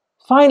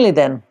 Finally,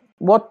 then,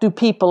 what do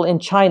people in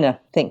China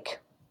think?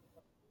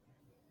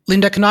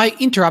 Linda, can I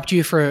interrupt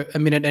you for a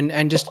minute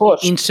and just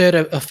insert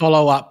a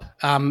follow-up,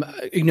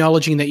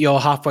 acknowledging that you're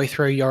halfway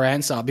through your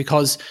answer,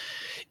 because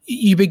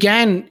you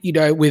began,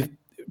 with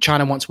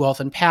China wants wealth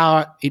and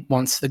power.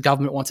 The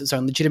government wants its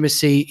own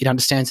legitimacy. It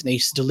understands it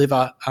needs to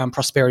deliver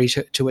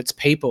prosperity to its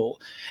people.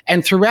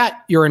 And throughout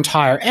your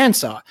entire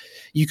answer,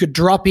 you could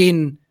drop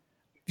in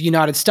the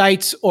United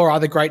States or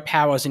other great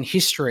powers in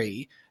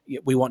history.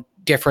 We want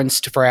deference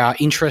for our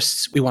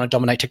interests. We want to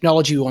dominate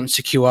technology. We want to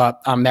secure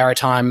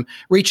maritime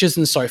reaches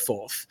and so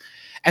forth.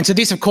 And so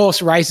this, of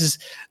course, raises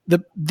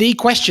the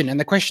question, and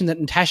the question that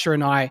Natasha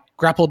and I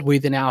grappled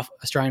with in our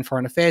Australian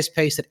Foreign Affairs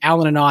piece that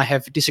Alan and I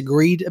have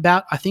disagreed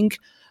about, I think,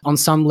 on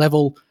some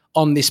level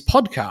on this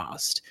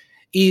podcast,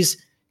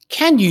 is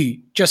can you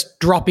just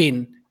drop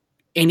in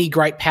any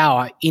great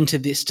power into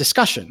this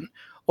discussion?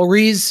 Or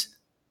is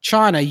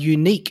China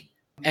unique?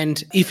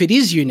 And if it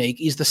is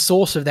unique, is the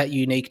source of that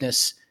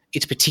uniqueness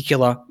its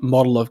particular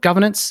model of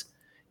governance?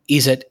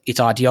 Is it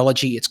its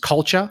ideology, its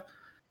culture?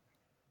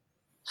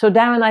 So,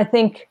 Darren, I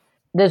think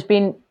there's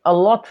been a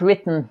lot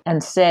written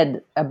and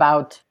said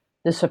about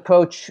this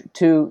approach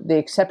to the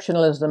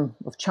exceptionalism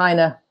of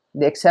China,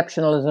 the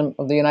exceptionalism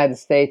of the United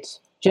States.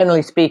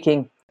 Generally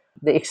speaking,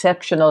 the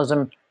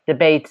exceptionalism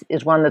debate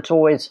is one that's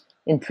always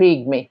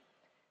intrigued me.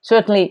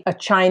 Certainly, a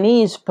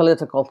Chinese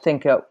political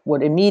thinker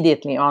would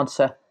immediately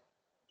answer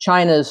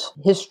China's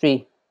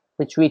history,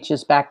 which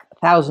reaches back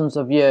thousands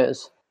of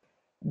years,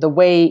 the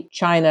way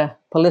China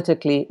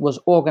politically was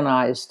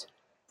organized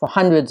for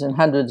hundreds and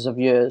hundreds of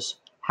years,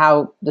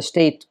 how the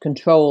state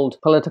controlled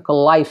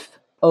political life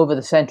over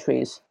the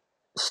centuries,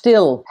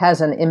 still has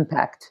an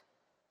impact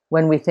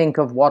when we think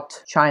of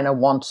what China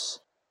wants,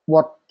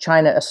 what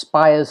China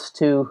aspires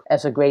to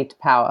as a great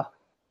power.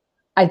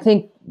 I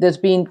think there's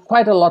been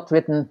quite a lot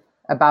written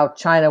about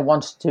China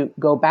wants to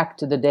go back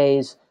to the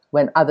days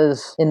when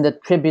others in the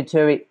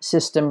tributary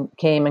system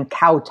came and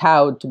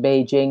kowtowed to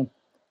Beijing,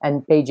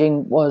 and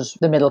Beijing was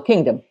the Middle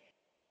Kingdom.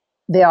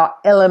 There are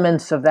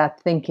elements of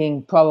that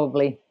thinking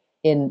probably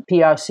in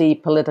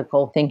PRC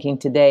political thinking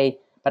today,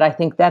 but I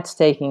think that's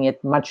taking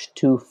it much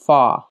too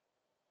far.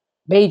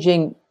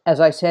 Beijing, as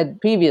I said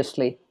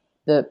previously,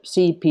 the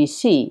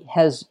CPC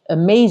has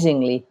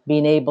amazingly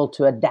been able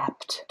to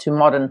adapt to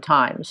modern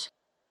times.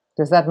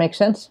 Does that make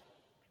sense?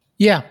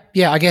 Yeah.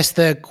 I guess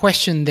the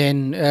question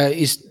then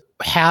is,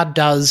 how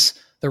does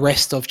the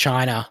rest of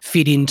China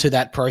fit into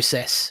that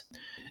process?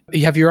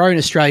 You have your own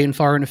Australian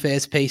Foreign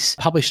Affairs piece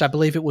published, I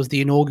believe it was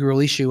the inaugural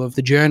issue of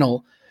the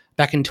Journal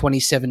back in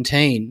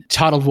 2017,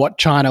 titled What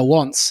China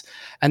Wants.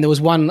 And there was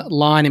one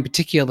line in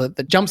particular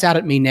that jumps out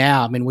at me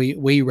now. I mean,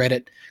 we read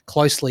it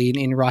closely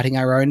in writing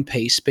our own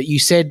piece, but you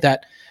said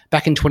that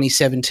back in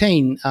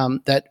 2017,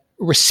 that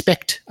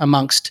respect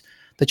amongst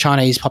the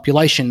Chinese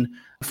population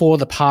for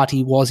the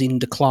party was in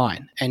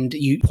decline. And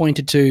you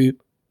pointed to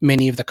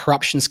many of the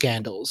corruption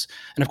scandals.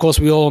 And of course,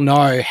 we all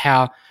know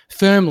how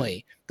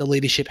firmly the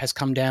leadership has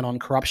come down on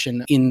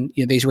corruption in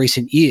these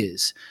recent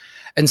years.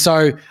 And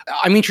so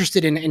I'm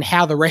interested in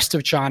how the rest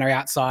of China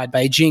outside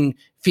Beijing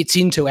fits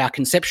into our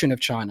conception of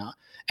China.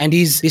 And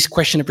is this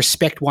question of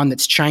respect one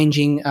that's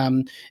changing?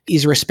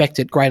 Is respect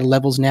at greater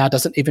levels now?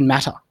 Does it even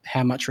matter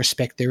how much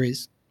respect there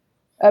is?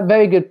 A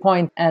very good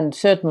point. And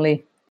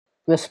certainly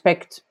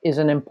respect is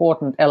an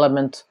important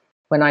element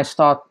when I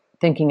start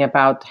thinking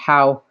about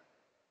how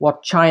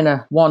what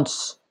China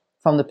wants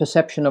from the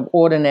perception of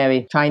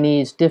ordinary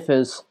Chinese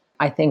differs,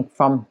 I think,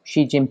 from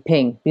Xi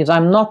Jinping. Because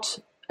I'm not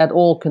at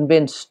all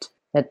convinced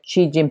that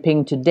Xi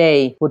Jinping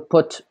today would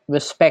put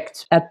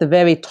respect at the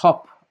very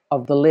top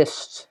of the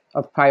list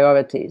of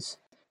priorities.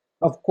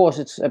 Of course,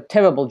 it's a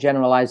terrible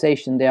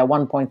generalization. There are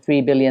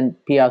 1.3 billion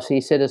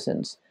PRC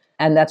citizens.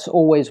 And that's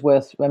always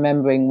worth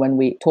remembering when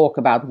we talk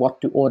about what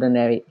do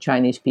ordinary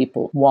Chinese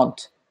people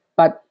want.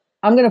 But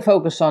I'm going to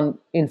focus on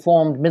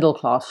informed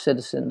middle-class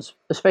citizens,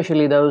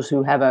 especially those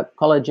who have a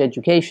college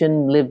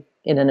education, live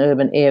in an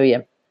urban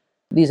area.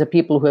 These are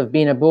people who have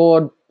been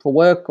abroad for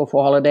work or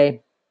for holiday.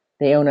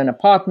 They own an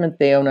apartment,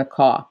 they own a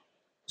car.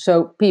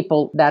 So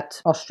people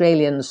that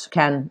Australians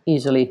can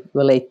easily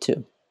relate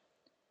to.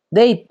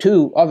 They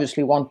too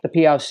obviously want the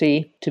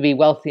PRC to be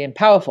wealthy and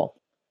powerful.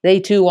 They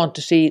too want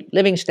to see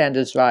living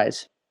standards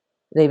rise.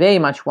 They very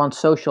much want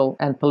social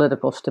and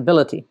political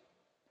stability.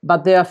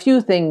 But there are a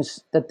few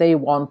things that they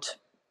want.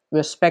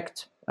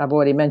 Respect, I've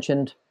already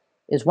mentioned,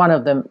 is one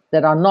of them,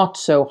 that are not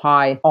so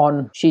high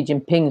on Xi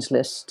Jinping's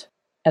list,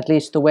 at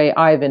least the way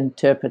I've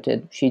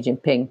interpreted Xi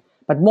Jinping.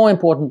 But more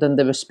important than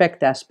the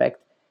respect aspect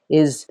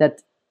is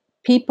that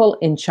people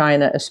in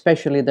China,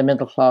 especially the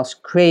middle class,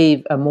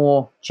 crave a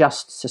more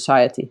just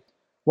society.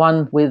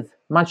 one with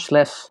much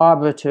less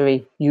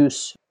arbitrary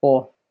use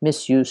or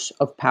misuse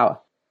of power.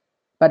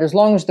 But as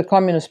long as the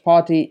Communist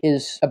Party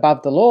is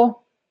above the law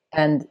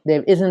and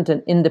there isn't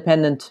an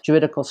independent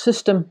juridical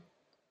system,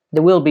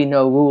 there will be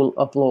no rule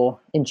of law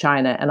in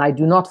China. And I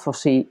do not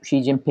foresee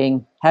Xi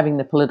Jinping having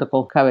the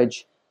political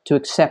courage to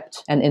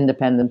accept an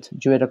independent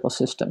juridical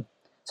system.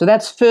 So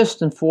that's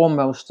first and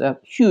foremost a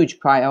huge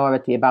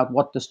priority about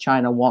what does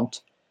China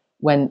want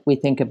when we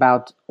think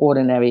about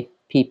ordinary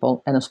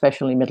people and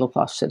especially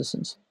middle-class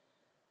citizens.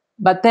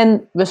 But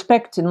then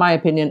respect, in my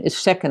opinion, is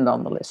second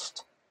on the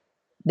list.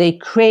 They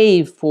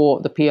crave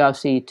for the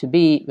PRC to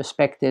be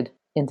respected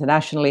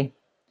internationally.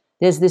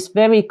 There's this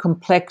very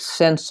complex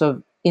sense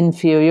of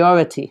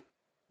inferiority,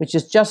 which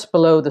is just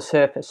below the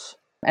surface.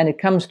 And it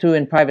comes through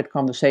in private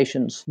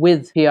conversations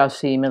with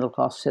PRC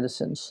middle-class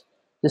citizens,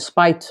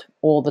 despite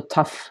all the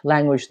tough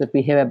language that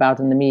we hear about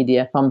in the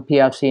media from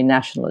PRC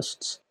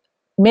nationalists.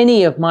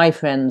 Many of my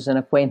friends and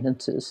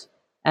acquaintances,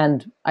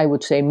 and I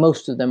would say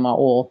most of them are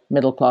all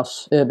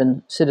middle-class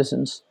urban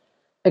citizens,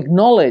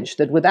 acknowledge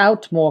that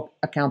without more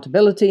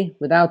accountability,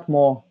 without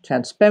more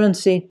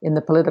transparency in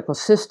the political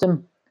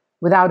system,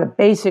 without a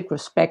basic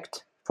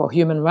respect for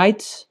human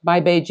rights by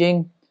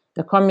Beijing,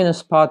 the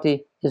Communist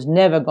Party is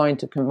never going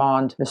to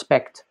command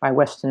respect by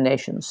Western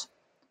nations.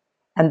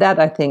 And that,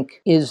 I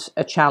think, is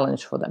a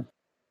challenge for them.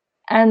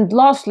 And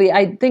lastly,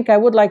 I think I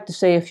would like to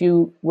say a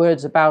few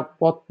words about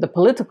what the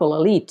political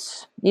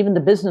elites, even the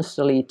business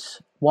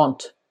elites,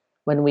 want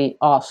when we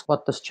ask,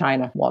 what does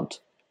China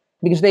want?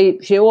 Because they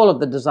share all of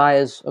the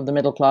desires of the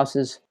middle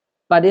classes.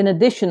 But in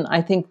addition,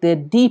 I think they're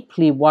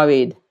deeply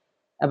worried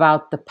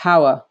about the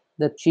power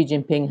that Xi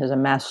Jinping has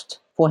amassed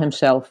for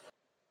himself.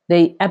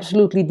 They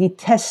absolutely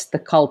detest the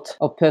cult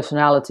of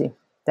personality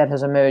that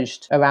has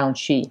emerged around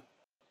Xi.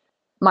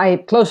 My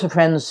closer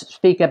friends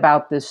speak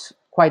about this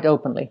quite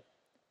openly.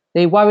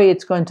 They worry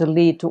it's going to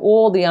lead to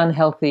all the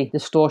unhealthy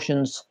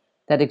distortions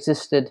that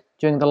existed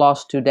during the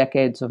last 2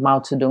 decades of Mao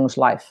Zedong's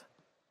life.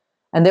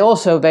 And they're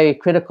also very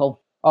critical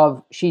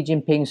of Xi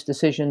Jinping's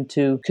decision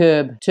to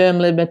curb term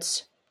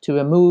limits, to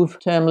remove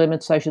term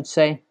limits, I should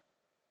say,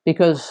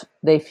 because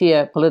they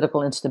fear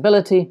political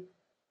instability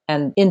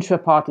and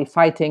intra-party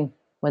fighting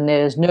when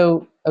there is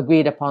no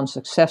agreed-upon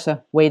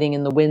successor waiting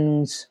in the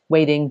wings,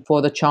 waiting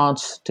for the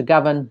chance to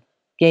govern,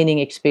 gaining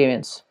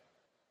experience.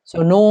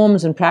 So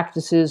norms and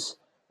practices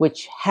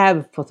which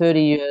have for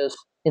 30 years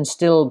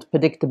instilled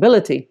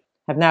predictability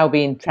have now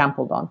been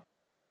trampled on.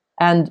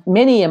 And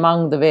many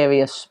among the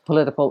various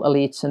political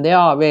elites, and there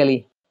are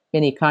really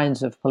many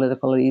kinds of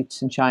political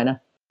elites in China,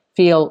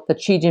 feel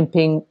that Xi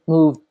Jinping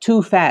moved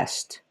too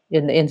fast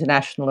in the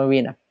international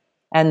arena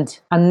and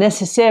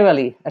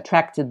unnecessarily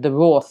attracted the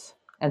wrath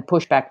and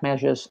pushback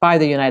measures by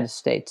the United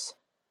States,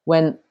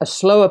 when a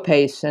slower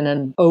pace and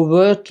an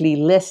overtly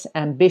less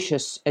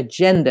ambitious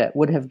agenda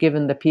would have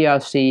given the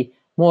PRC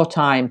more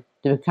time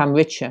to become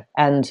richer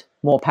and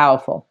more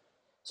powerful.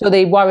 So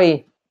they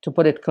worry, to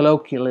put it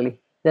colloquially,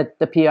 that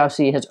the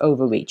PRC has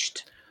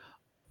overreached.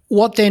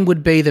 What then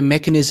would be the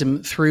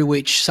mechanism through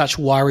which such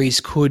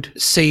worries could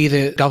see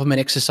the government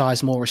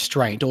exercise more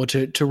restraint or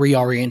to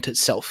reorient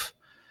itself?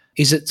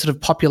 Is it sort of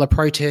popular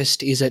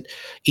protest? Is it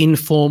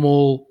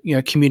informal,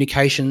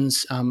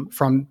 communications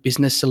from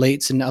business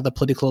elites and other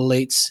political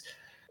elites?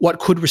 What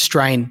could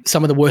restrain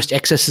some of the worst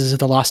excesses of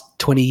the last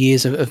 20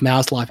 years of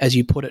Mao's life, as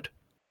you put it?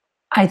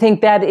 I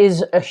think that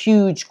is a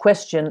huge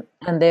question,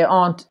 and there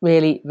aren't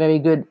really very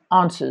good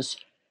answers.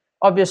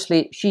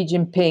 Obviously, Xi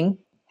Jinping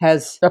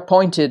has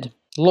appointed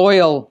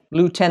loyal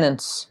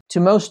lieutenants to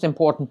most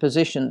important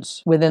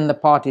positions within the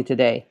party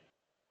today.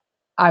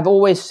 I've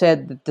always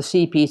said that the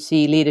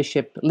CPC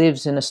leadership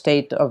lives in a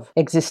state of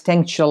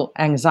existential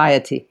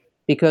anxiety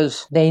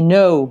because they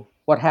know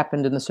what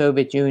happened in the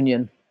Soviet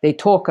Union. They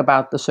talk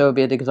about the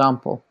Soviet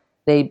example.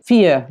 They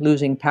fear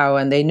losing power,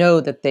 and they know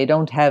that they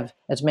don't have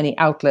as many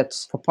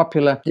outlets for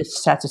popular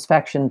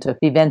dissatisfaction to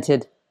be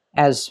vented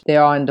as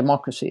there are in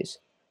democracies.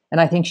 And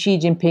I think Xi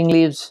Jinping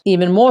lives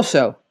even more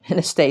so in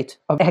a state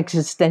of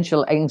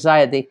existential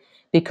anxiety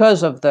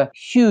because of the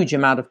huge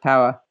amount of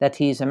power that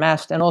he's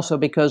amassed, and also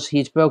because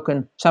he's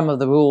broken some of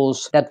the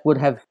rules that would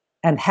have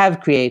and have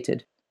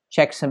created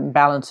checks and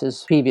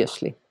balances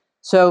previously.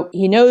 So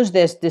he knows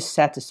there's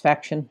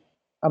dissatisfaction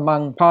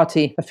among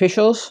party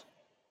officials.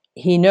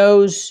 He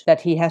knows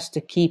that he has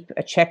to keep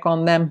a check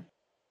on them.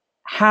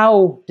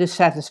 How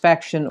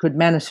dissatisfaction could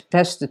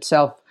manifest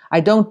itself,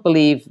 I don't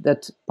believe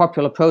that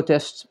popular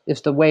protest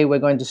is the way we're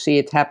going to see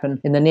it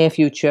happen in the near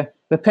future.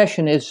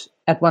 Repression is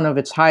at one of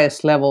its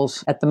highest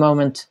levels at the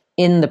moment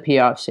in the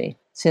PRC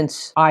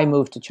since I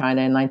moved to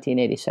China in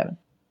 1987.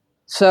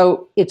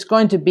 So it's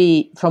going to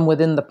be from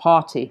within the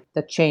party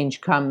that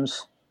change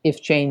comes,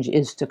 if change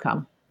is to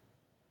come.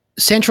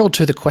 Central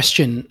to the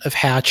question of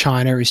how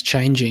China is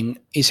changing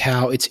is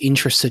how its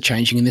interests are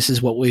changing, and this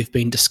is what we've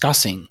been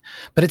discussing.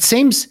 But it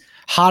seems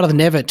harder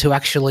than ever to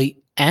actually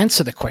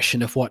answer the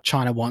question of what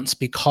China wants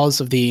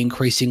because of the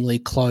increasingly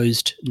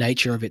closed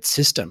nature of its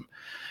system.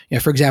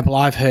 For example,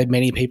 I've heard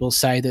many people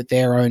say that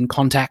their own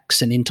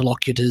contacts and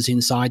interlocutors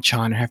inside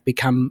China have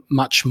become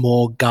much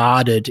more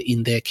guarded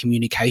in their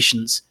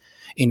communications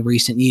in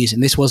recent years.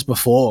 And this was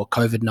before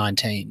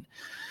COVID-19.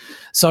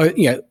 So,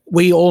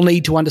 we all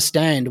need to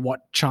understand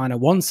what China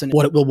wants and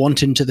what it will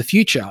want into the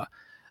future.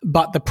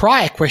 But the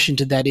prior question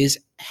to that is,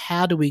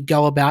 how do we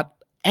go about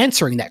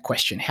answering that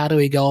question? How do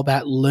we go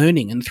about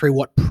learning, and through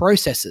what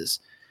processes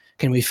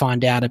can we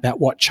find out about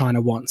what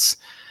China wants?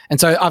 And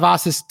so I've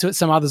asked this to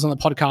some others on the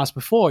podcast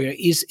before,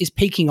 is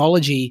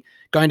Pekingology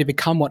going to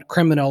become what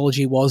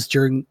criminology was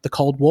during the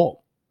Cold War?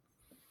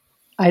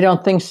 I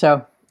don't think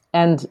so.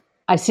 And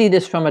I see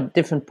this from a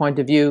different point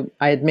of view.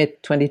 I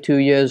admit 22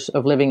 years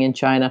of living in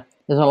China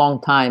is a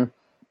long time.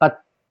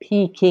 But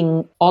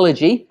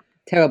Pekingology,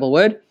 terrible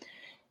word,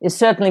 is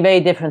certainly very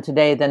different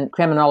today than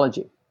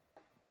criminology.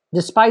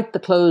 Despite the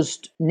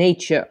closed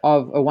nature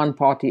of a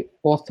one-party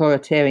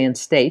authoritarian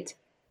state,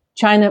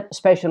 China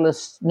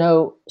specialists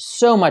know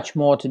so much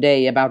more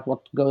today about what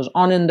goes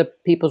on in the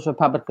People's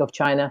Republic of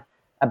China,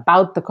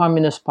 about the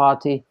Communist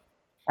Party,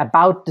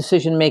 about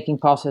decision-making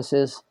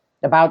processes,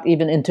 about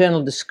even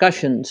internal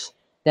discussions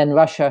than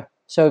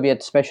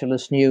Russia-Soviet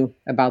specialists knew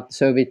about the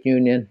Soviet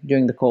Union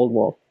during the Cold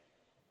War.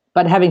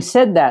 But having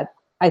said that,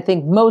 I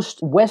think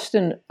most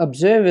Western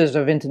observers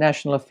of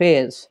international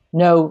affairs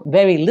know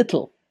very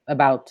little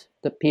about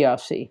the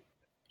PRC.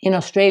 In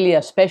Australia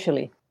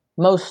especially,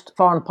 most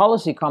foreign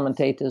policy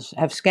commentators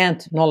have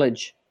scant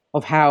knowledge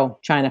of how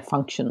China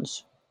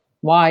functions,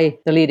 why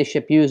the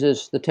leadership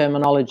uses the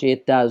terminology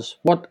it does,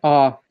 what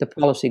are the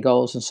policy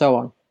goals, and so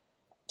on.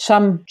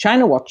 Some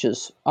China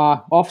watchers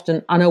are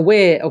often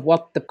unaware of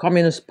what the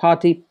Communist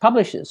Party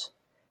publishes.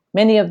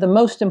 Many of the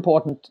most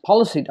important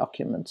policy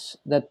documents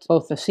that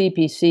both the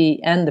CPC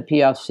and the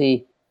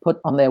PRC put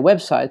on their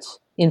websites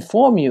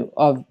inform you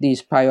of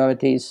these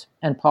priorities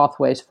and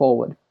pathways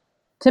forward.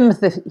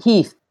 Timothy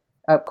Heath,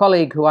 a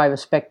colleague who I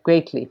respect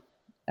greatly,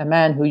 a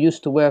man who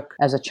used to work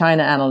as a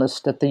China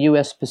analyst at the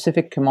US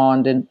Pacific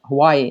Command in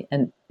Hawaii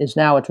and is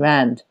now at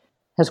RAND,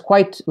 has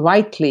quite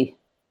rightly,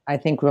 I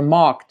think,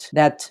 remarked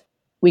that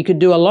we could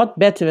do a lot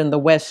better in the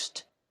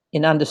West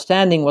in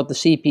understanding what the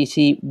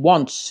CPC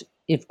wants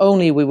if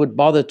only we would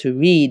bother to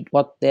read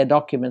what their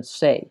documents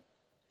say.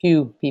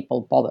 Few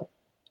people bother.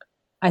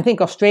 I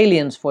think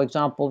Australians, for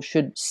example,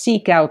 should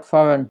seek out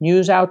foreign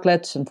news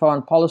outlets and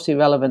foreign policy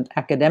relevant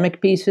academic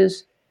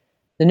pieces.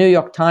 The New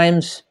York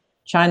Times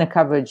China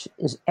coverage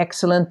is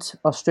excellent.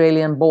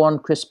 Australian-born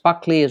Chris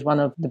Buckley is one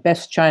of the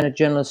best China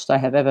journalists I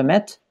have ever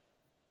met.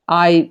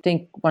 I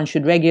think one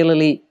should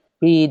regularly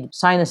read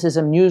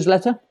Sinocism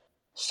newsletter,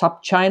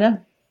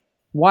 SupChina,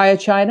 Wire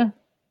China,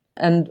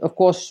 and of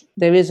course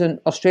there is an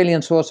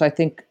Australian source I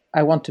think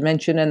I want to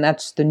mention, and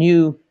that's the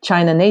new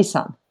China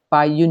Neisan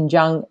by Yun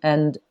Zhang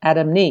and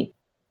Adam Ni.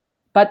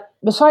 But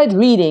besides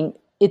reading,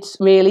 it's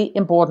really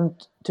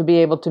important to be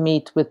able to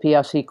meet with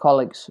PRC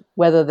colleagues,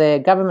 whether they're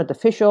government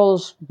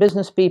officials,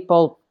 business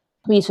people,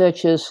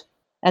 researchers,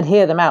 and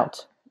hear them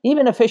out.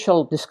 Even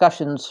official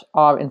discussions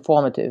are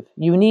informative.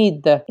 You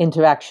need the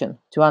interaction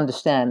to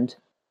understand.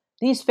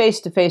 These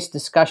face-to-face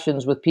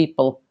discussions with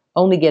people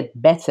only get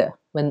better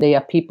when they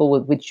are people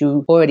with which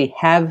you already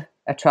have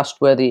a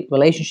trustworthy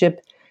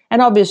relationship.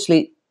 And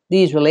obviously,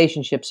 these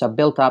relationships are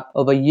built up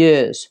over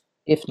years,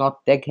 if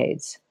not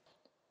decades.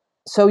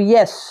 So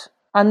yes,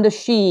 under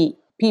Xi,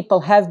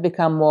 people have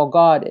become more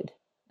guarded.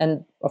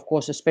 And of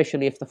course,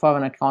 especially if the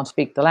foreigner can't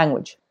speak the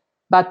language.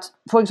 But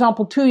for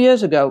example, 2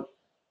 years ago,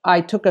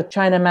 I took a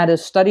China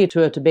Matters study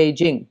tour to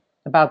Beijing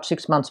about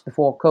 6 months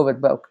before COVID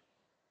broke.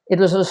 It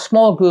was a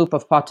small group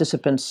of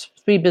participants,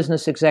 3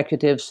 business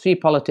executives, 3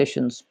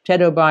 politicians,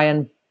 Ted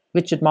O'Brien,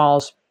 Richard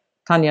Marles,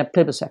 Tanya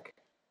Plibersek.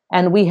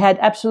 And we had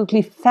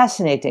absolutely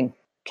fascinating,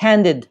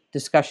 candid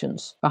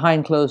discussions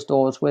behind closed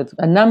doors with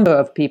a number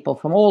of people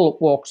from all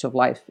walks of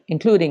life,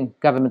 including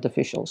government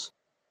officials.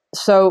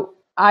 So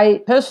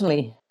I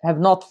personally have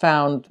not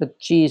found that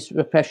Xi's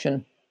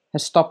repression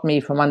has stopped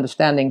me from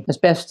understanding as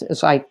best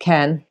as I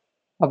can,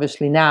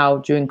 obviously now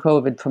during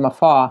COVID from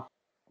afar,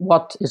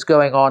 what is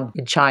going on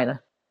in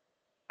China.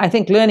 I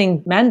think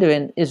learning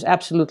Mandarin is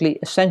absolutely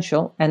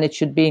essential, and it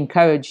should be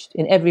encouraged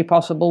in every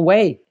possible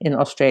way in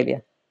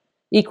Australia.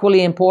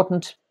 Equally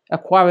important,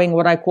 acquiring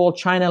what I call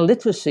China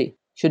literacy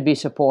should be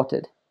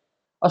supported.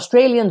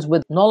 Australians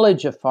with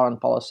knowledge of foreign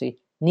policy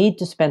need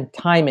to spend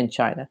time in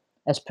China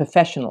as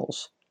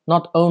professionals,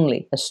 not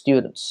only as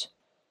students.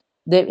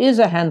 There is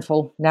a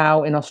handful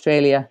now in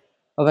Australia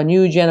of a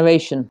new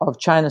generation of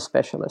China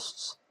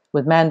specialists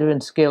with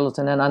Mandarin skills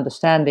and an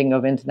understanding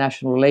of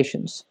international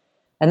relations.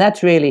 And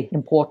that's really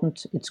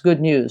important. It's good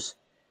news.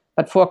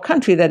 But for a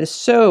country that is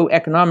so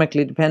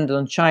economically dependent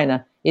on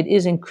China, it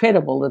is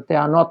incredible that there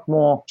are not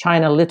more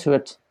China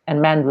literate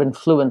and Mandarin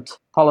fluent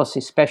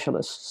policy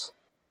specialists.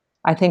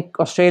 I think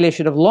Australia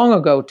should have long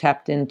ago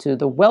tapped into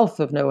the wealth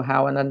of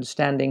know-how and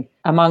understanding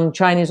among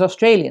Chinese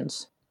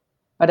Australians.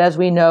 But as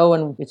we know,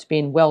 and it's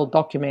been well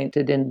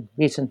documented in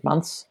recent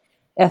months,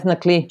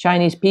 ethnically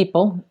Chinese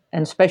people,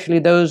 and especially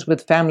those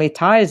with family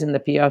ties in the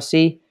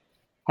PRC,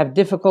 have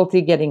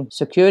difficulty getting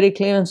security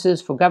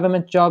clearances for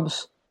government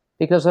jobs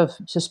because of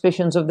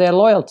suspicions of their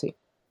loyalty.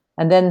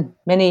 And then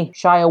many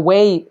shy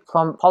away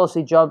from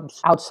policy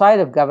jobs outside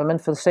of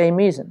government for the same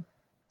reason.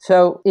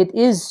 So it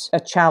is a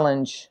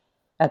challenge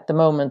at the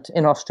moment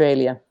in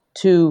Australia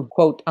to,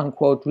 quote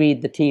unquote,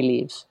 read the tea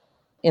leaves.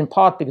 In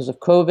part because of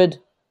COVID,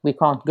 we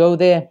can't go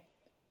there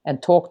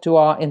and talk to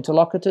our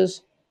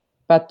interlocutors.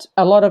 But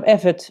a lot of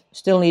effort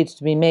still needs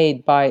to be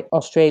made by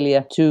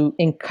Australia to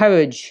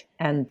encourage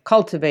and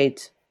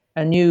cultivate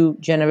a new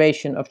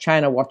generation of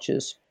China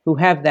watchers who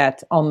have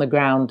that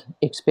on-the-ground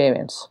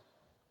experience.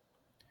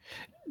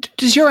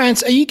 Does your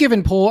answer, are you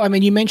given, Paul? I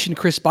mean, you mentioned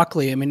Chris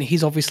Buckley. I mean,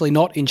 he's obviously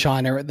not in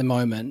China at the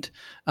moment,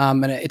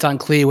 and it's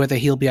unclear whether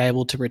he'll be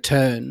able to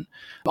return.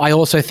 I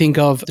also think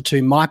of the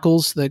two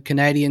Michaels, the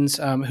Canadians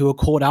who were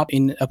caught up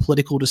in a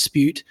political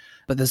dispute,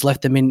 but has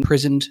left them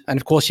imprisoned. And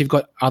of course, you've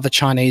got other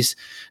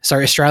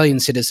Australian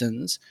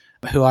citizens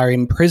who are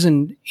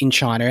imprisoned in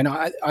China. And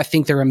I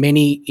think there are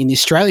many in the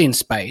Australian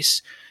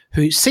space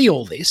who see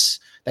all this.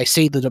 They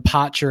see the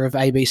departure of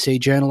ABC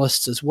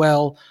journalists as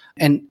well,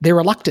 and they're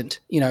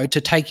reluctant,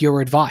 to take your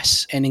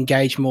advice and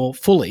engage more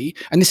fully.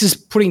 And this is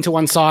putting to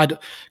one side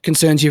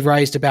concerns you've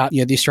raised about,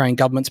 the Australian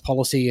government's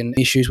policy and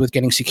issues with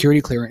getting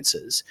security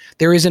clearances.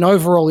 There is an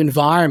overall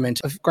environment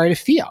of greater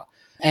fear.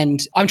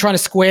 And I'm trying to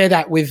square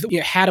that with,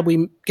 how do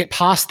we get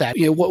past that?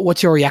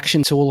 What's your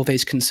reaction to all of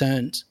these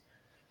concerns?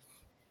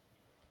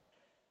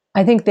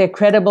 I think they're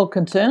credible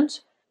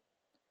concerns.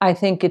 I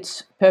think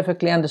it's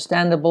perfectly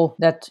understandable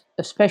that,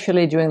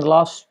 especially during the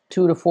last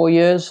 2 to 4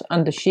 years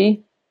under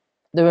Xi,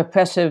 the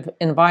repressive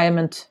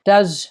environment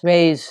does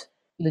raise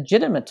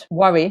legitimate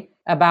worry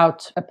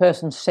about a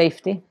person's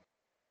safety.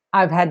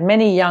 I've had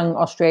many young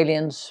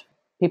Australians,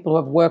 people who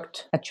have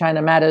worked at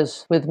China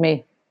Matters with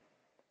me,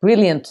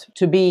 brilliant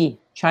to be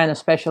China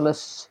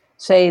specialists,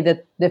 say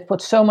that they've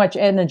put so much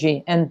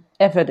energy and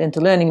effort into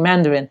learning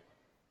Mandarin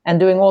and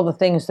doing all the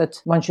things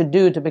that one should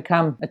do to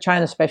become a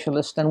China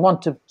specialist and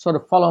want to sort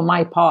of follow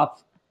my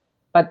path.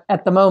 But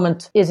at the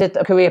moment, is it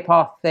a career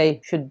path they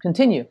should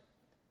continue?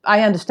 I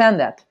understand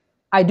that.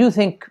 I do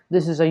think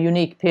this is a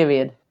unique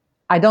period.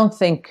 I don't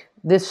think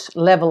this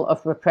level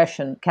of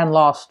repression can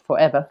last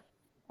forever.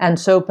 And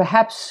so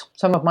perhaps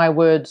some of my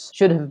words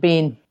should have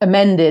been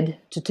amended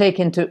to take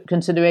into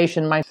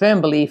consideration my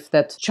firm belief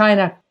that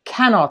China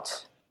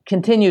cannot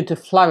continue to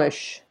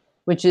flourish,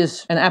 which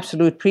is an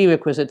absolute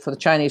prerequisite for the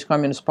Chinese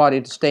Communist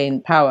Party to stay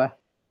in power,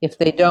 if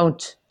they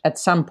don't at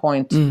some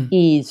point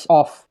ease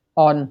off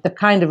on the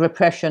kind of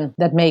repression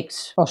that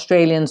makes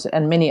Australians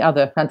and many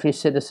other countries'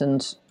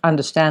 citizens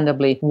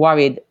understandably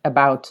worried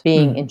about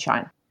being in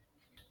China.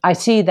 I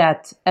see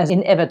that as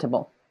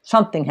inevitable.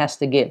 Something has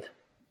to give.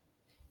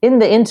 In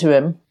the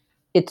interim,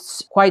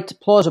 it's quite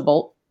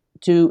plausible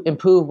to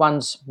improve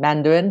one's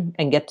Mandarin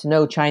and get to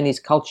know Chinese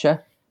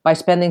culture by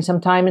spending some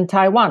time in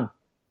Taiwan.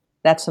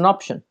 That's an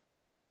option.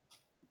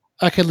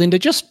 Okay, Linda,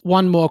 just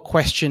one more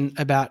question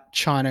about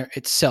China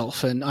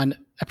itself. And I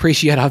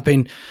appreciate I've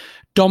been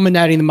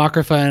dominating the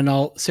microphone, and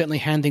I'll certainly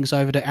hand things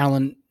over to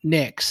Alan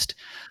next.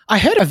 I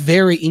heard a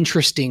very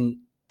interesting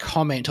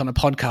comment on a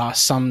podcast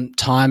some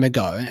time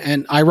ago,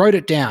 and I wrote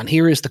it down.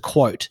 Here is the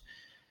quote.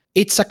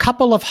 "It's a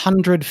couple of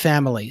hundred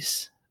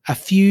families, a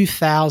few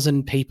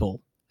thousand people.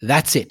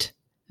 That's it.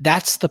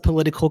 That's the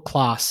political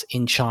class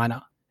in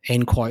China,"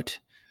 end quote.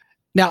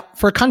 Now,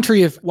 for a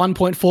country of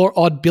 1.4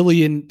 odd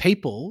billion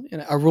people,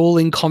 a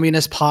ruling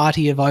communist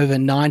party of over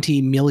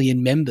 90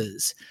 million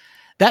members,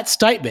 that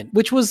statement,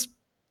 which was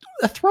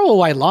a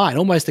throwaway line,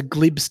 almost a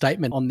glib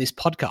statement on this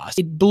podcast,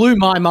 it blew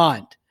my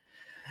mind.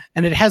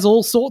 And it has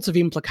all sorts of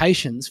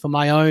implications for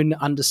my own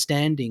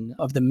understanding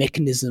of the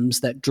mechanisms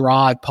that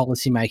drive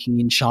policymaking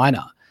in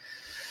China.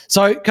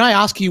 So can I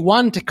ask you,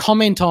 one, to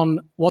comment on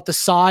what the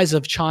size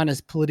of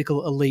China's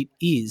political elite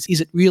is? Is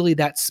it really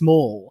that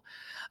small?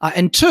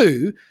 And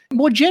two,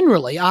 more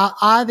generally,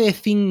 are there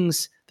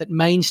things that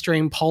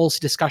mainstream policy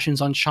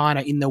discussions on China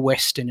in the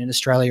West and in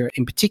Australia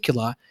in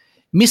particular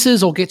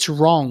misses or gets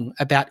wrong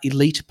about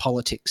elite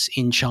politics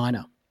in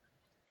China?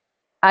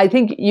 I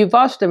think you've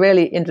asked a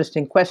really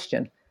interesting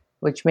question,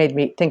 which made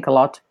me think a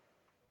lot.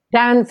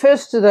 Dan,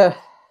 first to the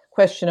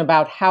question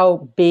about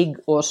how big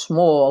or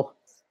small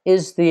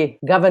is the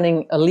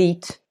governing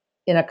elite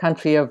in a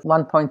country of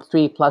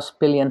 1.3 plus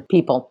billion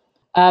people.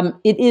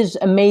 It is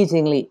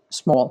amazingly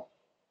small.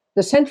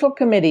 The Central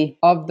Committee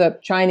of the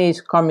Chinese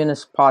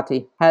Communist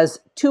Party has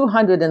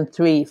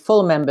 203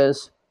 full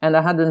members and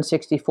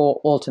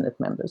 164 alternate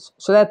members.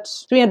 So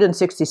that's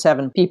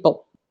 367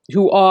 people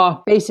who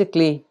are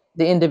basically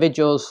the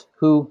individuals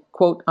who,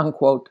 quote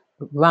unquote,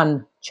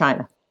 run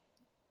China.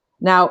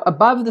 Now,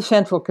 above the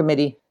Central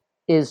Committee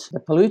is the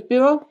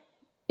Politburo.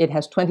 It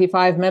has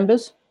 25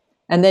 members.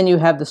 And then you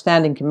have the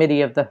Standing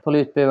Committee of the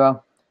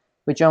Politburo,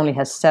 which only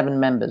has 7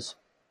 members,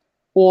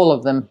 all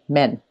of them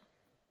men.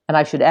 And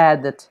I should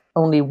add that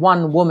only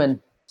one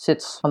woman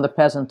sits on the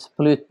present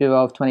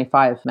Politburo of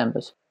 25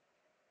 members.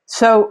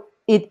 So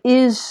it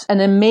is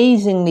an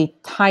amazingly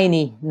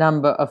tiny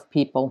number of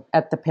people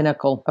at the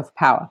pinnacle of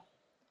power.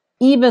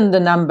 even the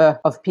number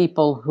of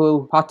people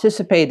who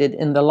participated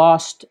in the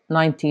last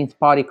 19th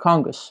Party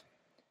Congress,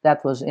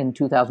 that was in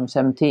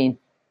 2017,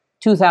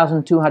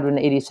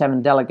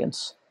 2,287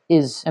 delegates,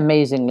 is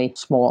amazingly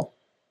small.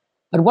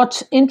 But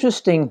what's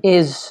interesting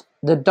is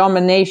the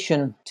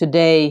domination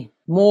today,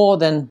 more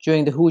than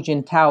during the Hu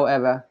Jintao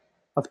era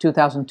of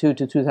 2002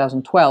 to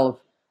 2012,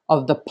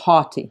 of the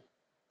party.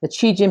 That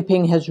Xi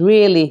Jinping has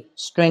really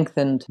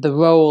strengthened the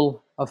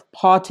role of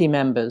party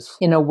members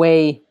in a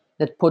way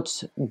that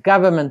puts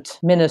government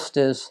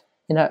ministers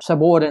in a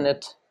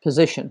subordinate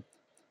position.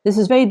 This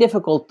is very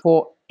difficult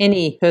for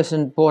any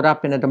person brought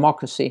up in a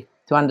democracy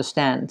to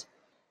understand.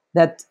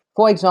 That,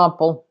 for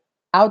example,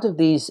 out of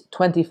these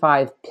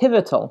 25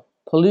 pivotal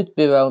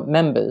Politburo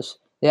members,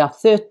 there are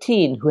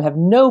 13 who have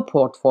no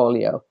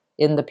portfolio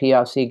in the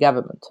PRC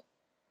government.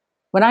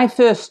 When I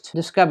first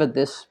discovered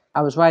this,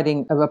 I was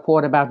writing a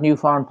report about new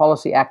foreign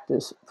policy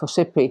actors for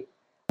CIPRI.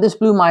 This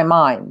blew my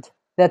mind,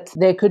 that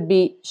there could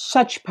be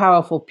such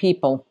powerful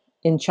people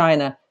in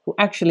China who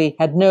actually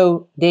had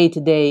no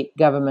day-to-day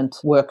government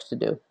work to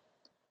do.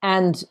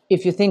 And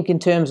if you think in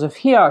terms of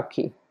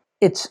hierarchy,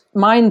 it's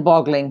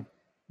mind-boggling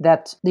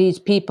that these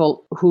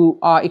people who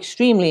are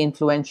extremely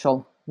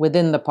influential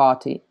within the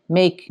party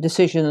make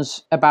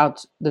decisions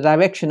about the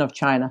direction of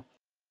China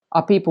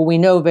are people we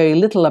know very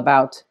little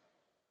about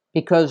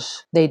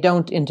because they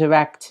don't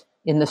interact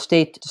in the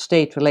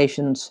state-to-state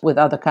relations with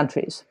other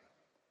countries.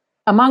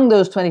 Among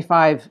those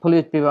 25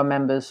 Politburo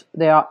members,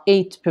 there are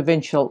 8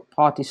 provincial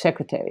party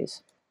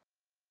secretaries.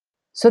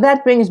 So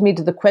that brings me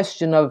to the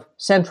question of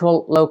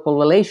central-local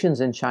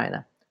relations in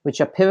China, which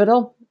are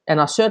pivotal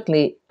and are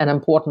certainly an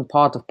important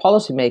part of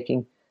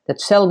policymaking that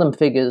seldom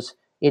figures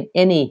in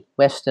any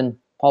Western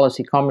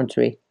policy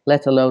commentary,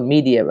 let alone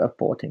media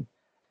reporting.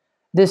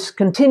 This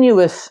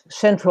continuous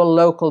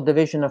central-local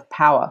division of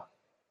power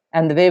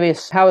and the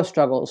various power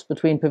struggles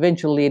between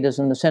provincial leaders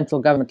and the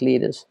central government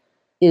leaders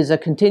is a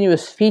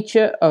continuous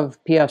feature of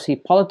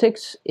PRC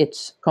politics.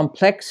 It's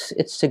complex,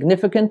 it's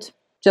significant.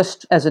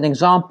 Just as an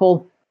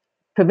example,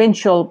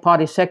 provincial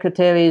party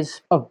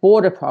secretaries of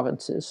border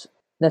provinces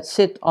that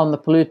sit on the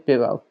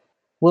Politburo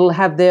will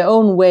have their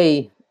own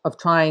way of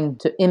trying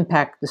to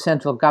impact the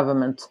central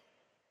government,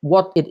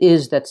 what it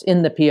is that's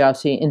in the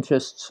PRC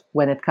interests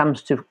when it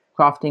comes to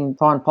crafting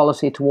foreign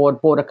policy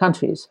toward border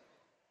countries,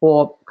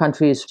 or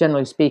countries,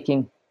 generally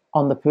speaking,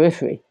 on the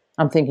periphery.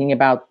 I'm thinking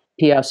about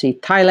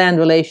PRC-Thailand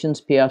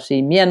relations,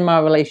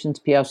 PRC-Myanmar relations,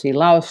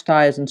 PRC-Laos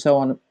ties, and so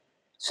on.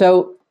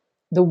 So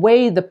the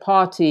way the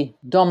party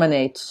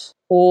dominates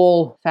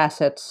all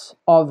facets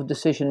of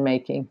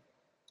decision-making,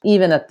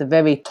 even at the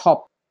very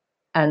top,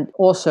 and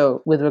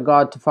also with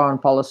regard to foreign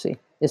policy,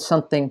 is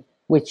something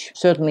which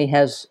certainly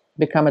has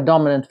become a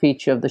dominant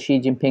feature of the Xi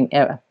Jinping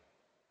era.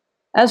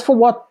 As for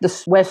what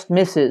the West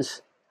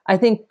misses, I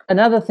think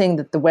another thing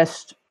that the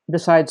West,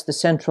 besides the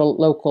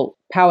central-local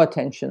power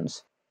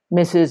tensions,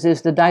 misses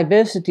is the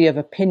diversity of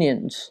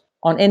opinions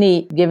on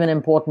any given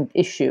important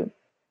issue,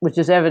 which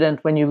is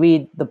evident when you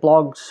read the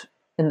blogs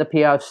in the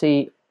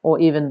PRC or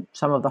even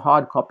some of the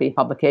hard copy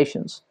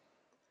publications.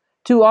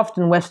 Too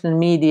often Western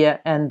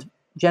media and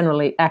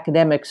generally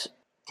academics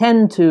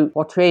tend to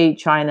portray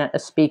China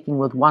as speaking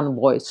with one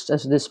voice,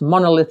 as this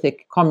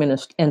monolithic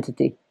communist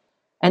entity.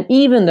 And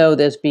even though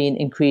there's been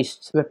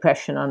increased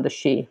repression under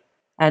Xi,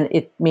 and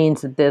it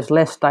means that there's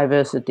less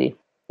diversity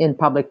in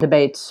public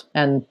debates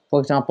and, for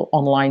example,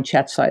 online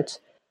chat sites,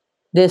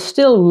 there's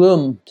still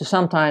room to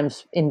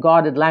sometimes, in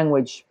guarded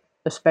language,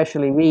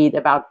 especially read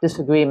about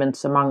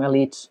disagreements among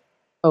elites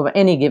over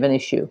any given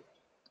issue.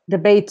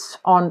 Debates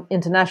on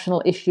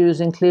international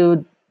issues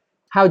include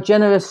how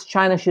generous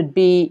China should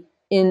be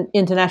in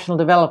international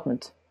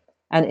development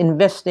and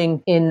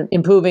investing in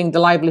improving the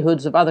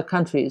livelihoods of other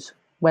countries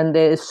when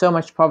there is so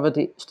much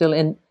poverty still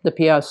in the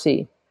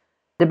PRC.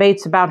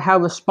 Debates about how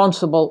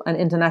responsible an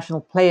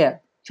international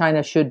player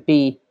China should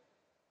be.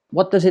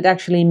 What does it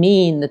actually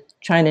mean that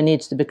China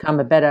needs to become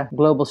a better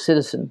global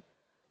citizen?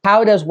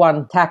 How does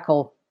one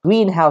tackle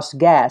greenhouse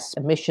gas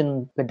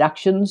emission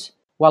reductions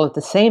while at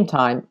the same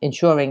time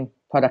ensuring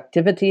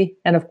productivity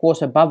and, of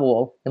course, above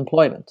all,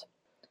 employment?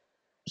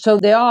 So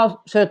there are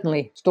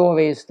certainly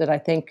stories that I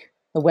think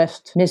the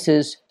West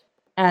misses.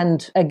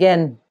 And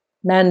again,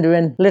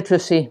 Mandarin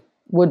literacy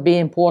would be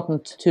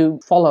important to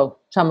follow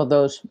some of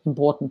those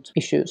important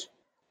issues.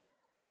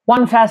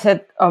 One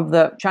facet of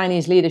the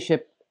Chinese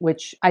leadership,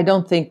 which I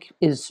don't think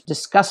is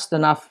discussed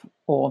enough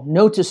or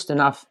noticed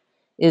enough,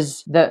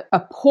 is the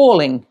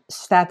appalling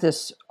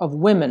status of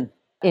women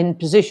in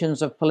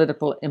positions of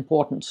political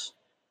importance.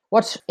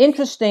 What's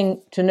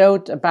interesting to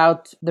note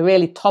about the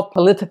really top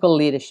political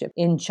leadership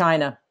in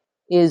China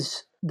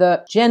is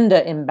the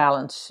gender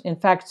imbalance. In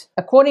fact,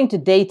 according to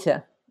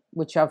data,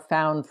 which I've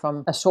found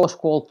from a source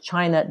called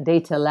China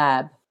Data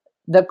Lab,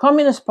 the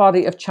Communist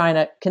Party of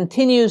China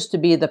continues to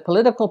be the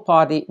political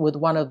party with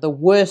one of the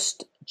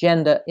worst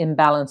gender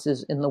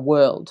imbalances in the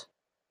world.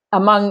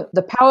 Among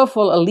the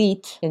powerful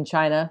elite in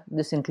China,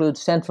 this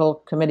includes central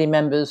committee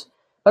members,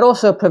 but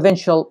also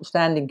provincial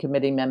standing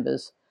committee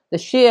members, the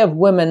share of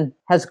women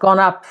has gone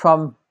up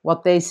from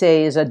what they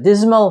say is a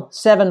dismal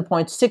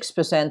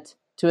 7.6%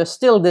 to a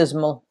still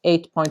dismal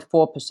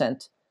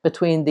 8.4%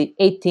 between the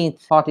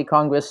 18th Party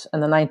Congress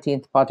and the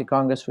 19th Party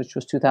Congress, which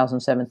was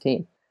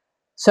 2017.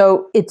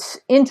 So it's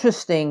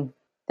interesting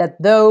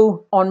that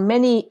though on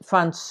many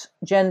fronts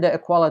gender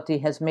equality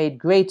has made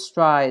great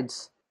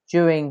strides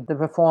during the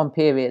reform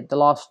period, the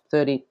last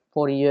 30,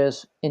 40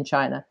 years in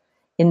China,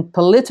 in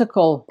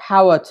political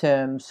power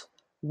terms,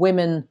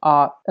 women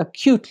are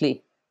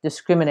acutely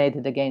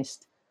discriminated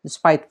against,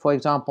 despite, for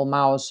example,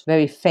 Mao's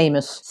very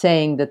famous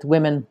saying that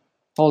women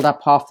hold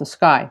up half the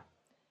sky.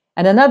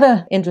 And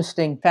another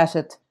interesting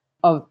facet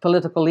of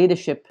political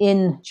leadership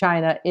in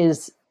China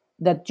is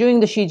that during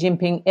the Xi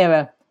Jinping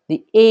era,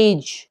 the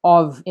age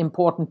of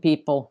important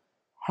people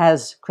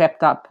has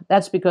crept up.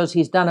 That's because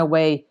he's done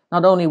away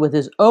not only with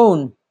his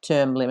own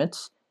term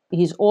limits,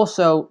 he's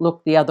also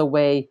looked the other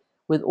way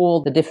with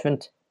all the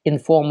different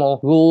informal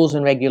rules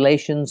and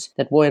regulations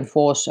that were in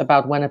force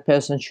about when a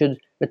person should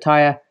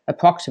retire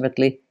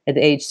approximately at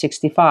age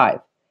 65.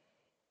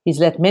 He's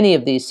let many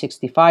of these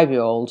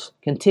 65-year-olds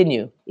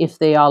continue if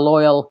they are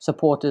loyal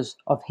supporters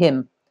of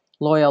him,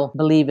 loyal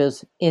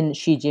believers in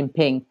Xi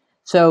Jinping.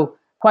 So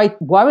quite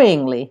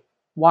worryingly,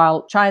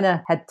 while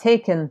China had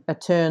taken a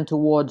turn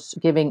towards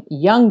giving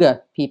younger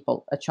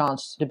people a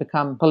chance to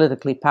become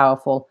politically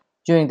powerful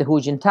during the Hu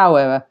Jintao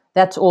era,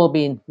 that's all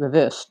been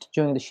reversed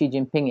during the Xi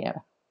Jinping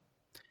era.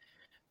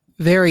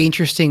 Very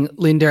interesting,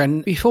 Linda.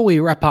 And before we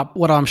wrap up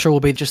what I'm sure will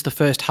be just the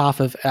first half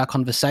of our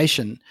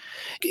conversation,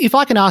 if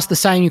I can ask the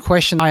same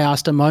question I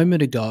asked a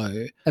moment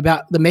ago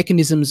about the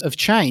mechanisms of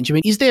change. I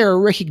mean, is there a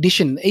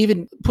recognition,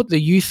 even put the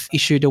youth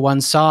issue to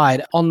one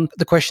side, on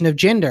the question of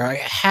gender?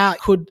 How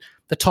could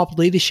the top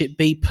leadership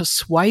be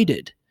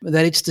persuaded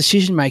that its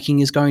decision-making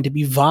is going to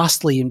be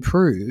vastly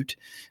improved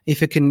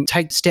if it can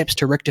take steps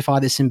to rectify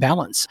this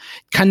imbalance?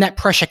 Can that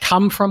pressure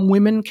come from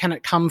women? Can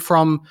it come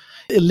from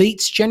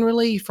elites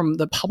generally, from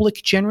the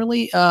public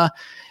generally?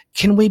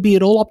 Can we be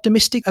at all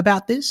optimistic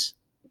about this?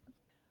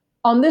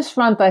 On this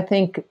front, I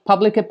think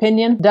public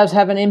opinion does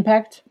have an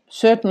impact.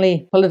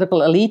 Certainly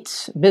political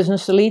elites,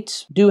 business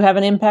elites do have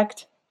an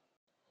impact.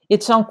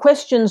 It's on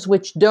questions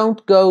which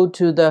don't go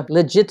to the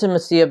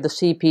legitimacy of the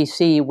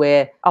CPC,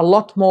 where a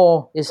lot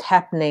more is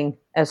happening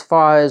as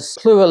far as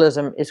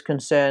pluralism is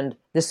concerned,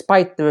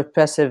 despite the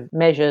repressive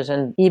measures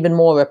and even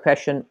more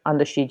repression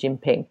under Xi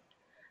Jinping.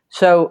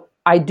 So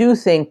I do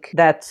think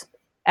that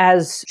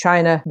as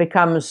China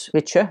becomes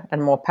richer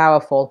and more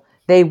powerful,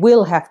 they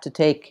will have to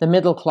take the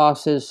middle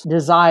class's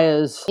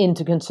desires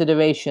into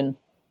consideration,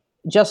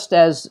 just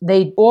as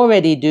they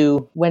already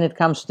do when it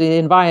comes to the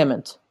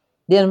environment.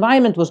 The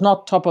environment was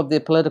not top of the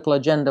political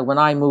agenda when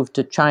I moved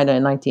to China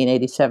in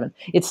 1987.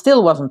 It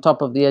still wasn't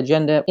top of the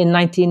agenda in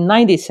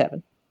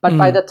 1997. But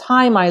by the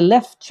time I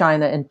left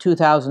China in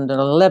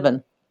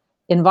 2011,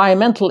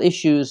 environmental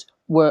issues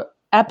were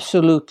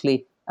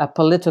absolutely a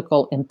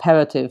political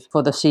imperative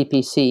for the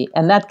CPC.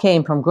 And that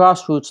came from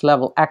grassroots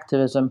level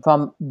activism,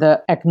 from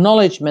the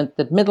acknowledgement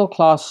that middle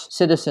class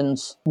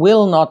citizens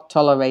will not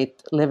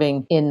tolerate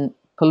living in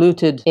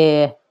polluted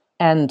air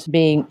and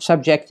being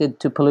subjected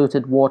to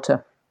polluted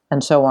water,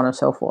 and so on and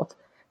so forth.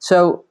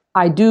 So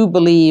I do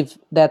believe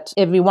that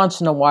every once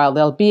in a while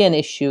there'll be an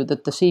issue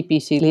that the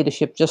CPC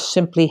leadership just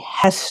simply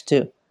has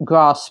to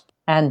grasp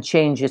and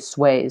change its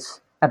ways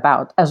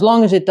about, as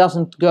long as it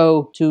doesn't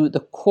go to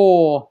the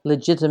core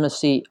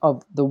legitimacy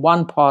of the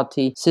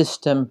one-party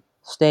system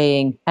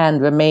staying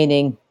and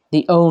remaining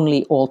the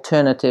only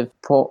alternative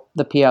for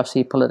the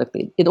PRC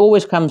politically. It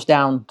always comes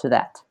down to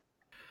that.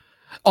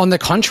 On the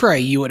contrary,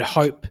 you would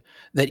hope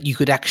that you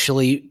could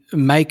actually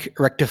make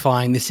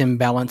rectifying this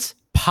imbalance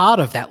part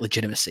of that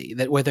legitimacy,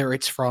 that whether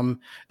it's from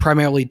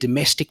primarily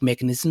domestic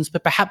mechanisms,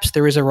 but perhaps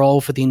there is a role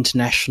for the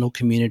international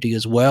community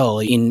as well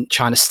in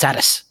China's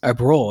status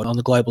abroad on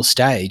the global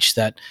stage,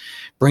 that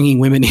bringing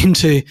women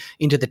into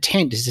the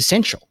tent is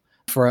essential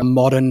for a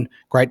modern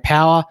great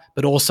power,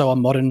 but also a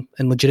modern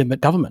and legitimate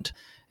government.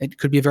 It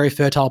could be a very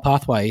fertile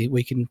pathway.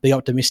 We can be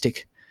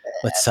optimistic,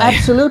 let's say.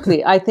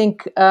 Absolutely. I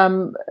think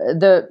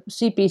the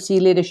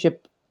CPC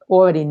leadership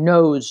already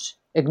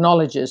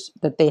acknowledges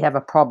that they have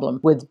a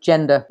problem with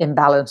gender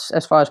imbalance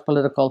as far as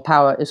political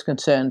power is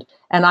concerned.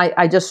 And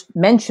I just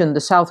mentioned the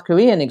South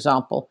Korean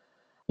example.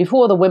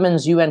 Before the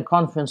Women's UN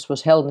Conference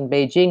was held in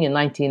Beijing in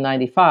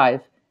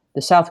 1995,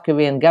 the South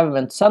Korean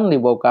government suddenly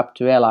woke up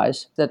to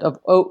realize that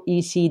of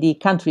OECD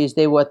countries,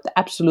 they were at the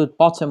absolute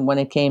bottom when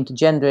it came to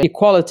gender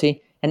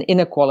equality and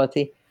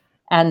inequality,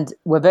 and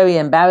were very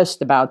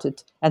embarrassed about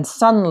it, and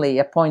suddenly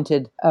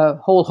appointed a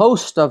whole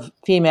host of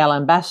female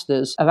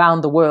ambassadors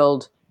around the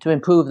world to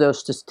improve those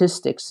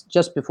statistics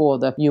just before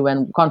the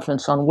UN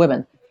Conference on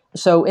Women.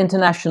 So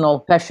international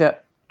pressure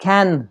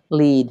can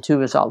lead to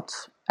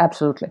results.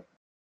 Absolutely.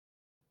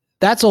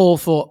 That's all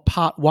for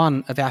part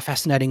one of our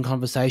fascinating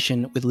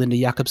conversation with Linda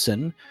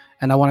Jacobson.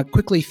 And I want to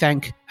quickly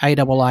thank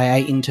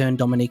AIIA intern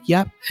Dominique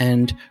Yap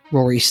and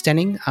Rory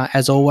Stenning,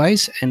 as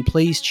always. And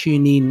please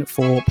tune in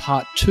for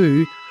part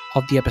two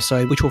of the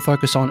episode, which will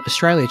focus on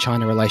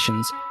Australia-China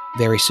relations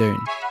very soon.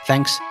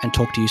 Thanks, and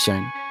talk to you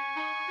soon.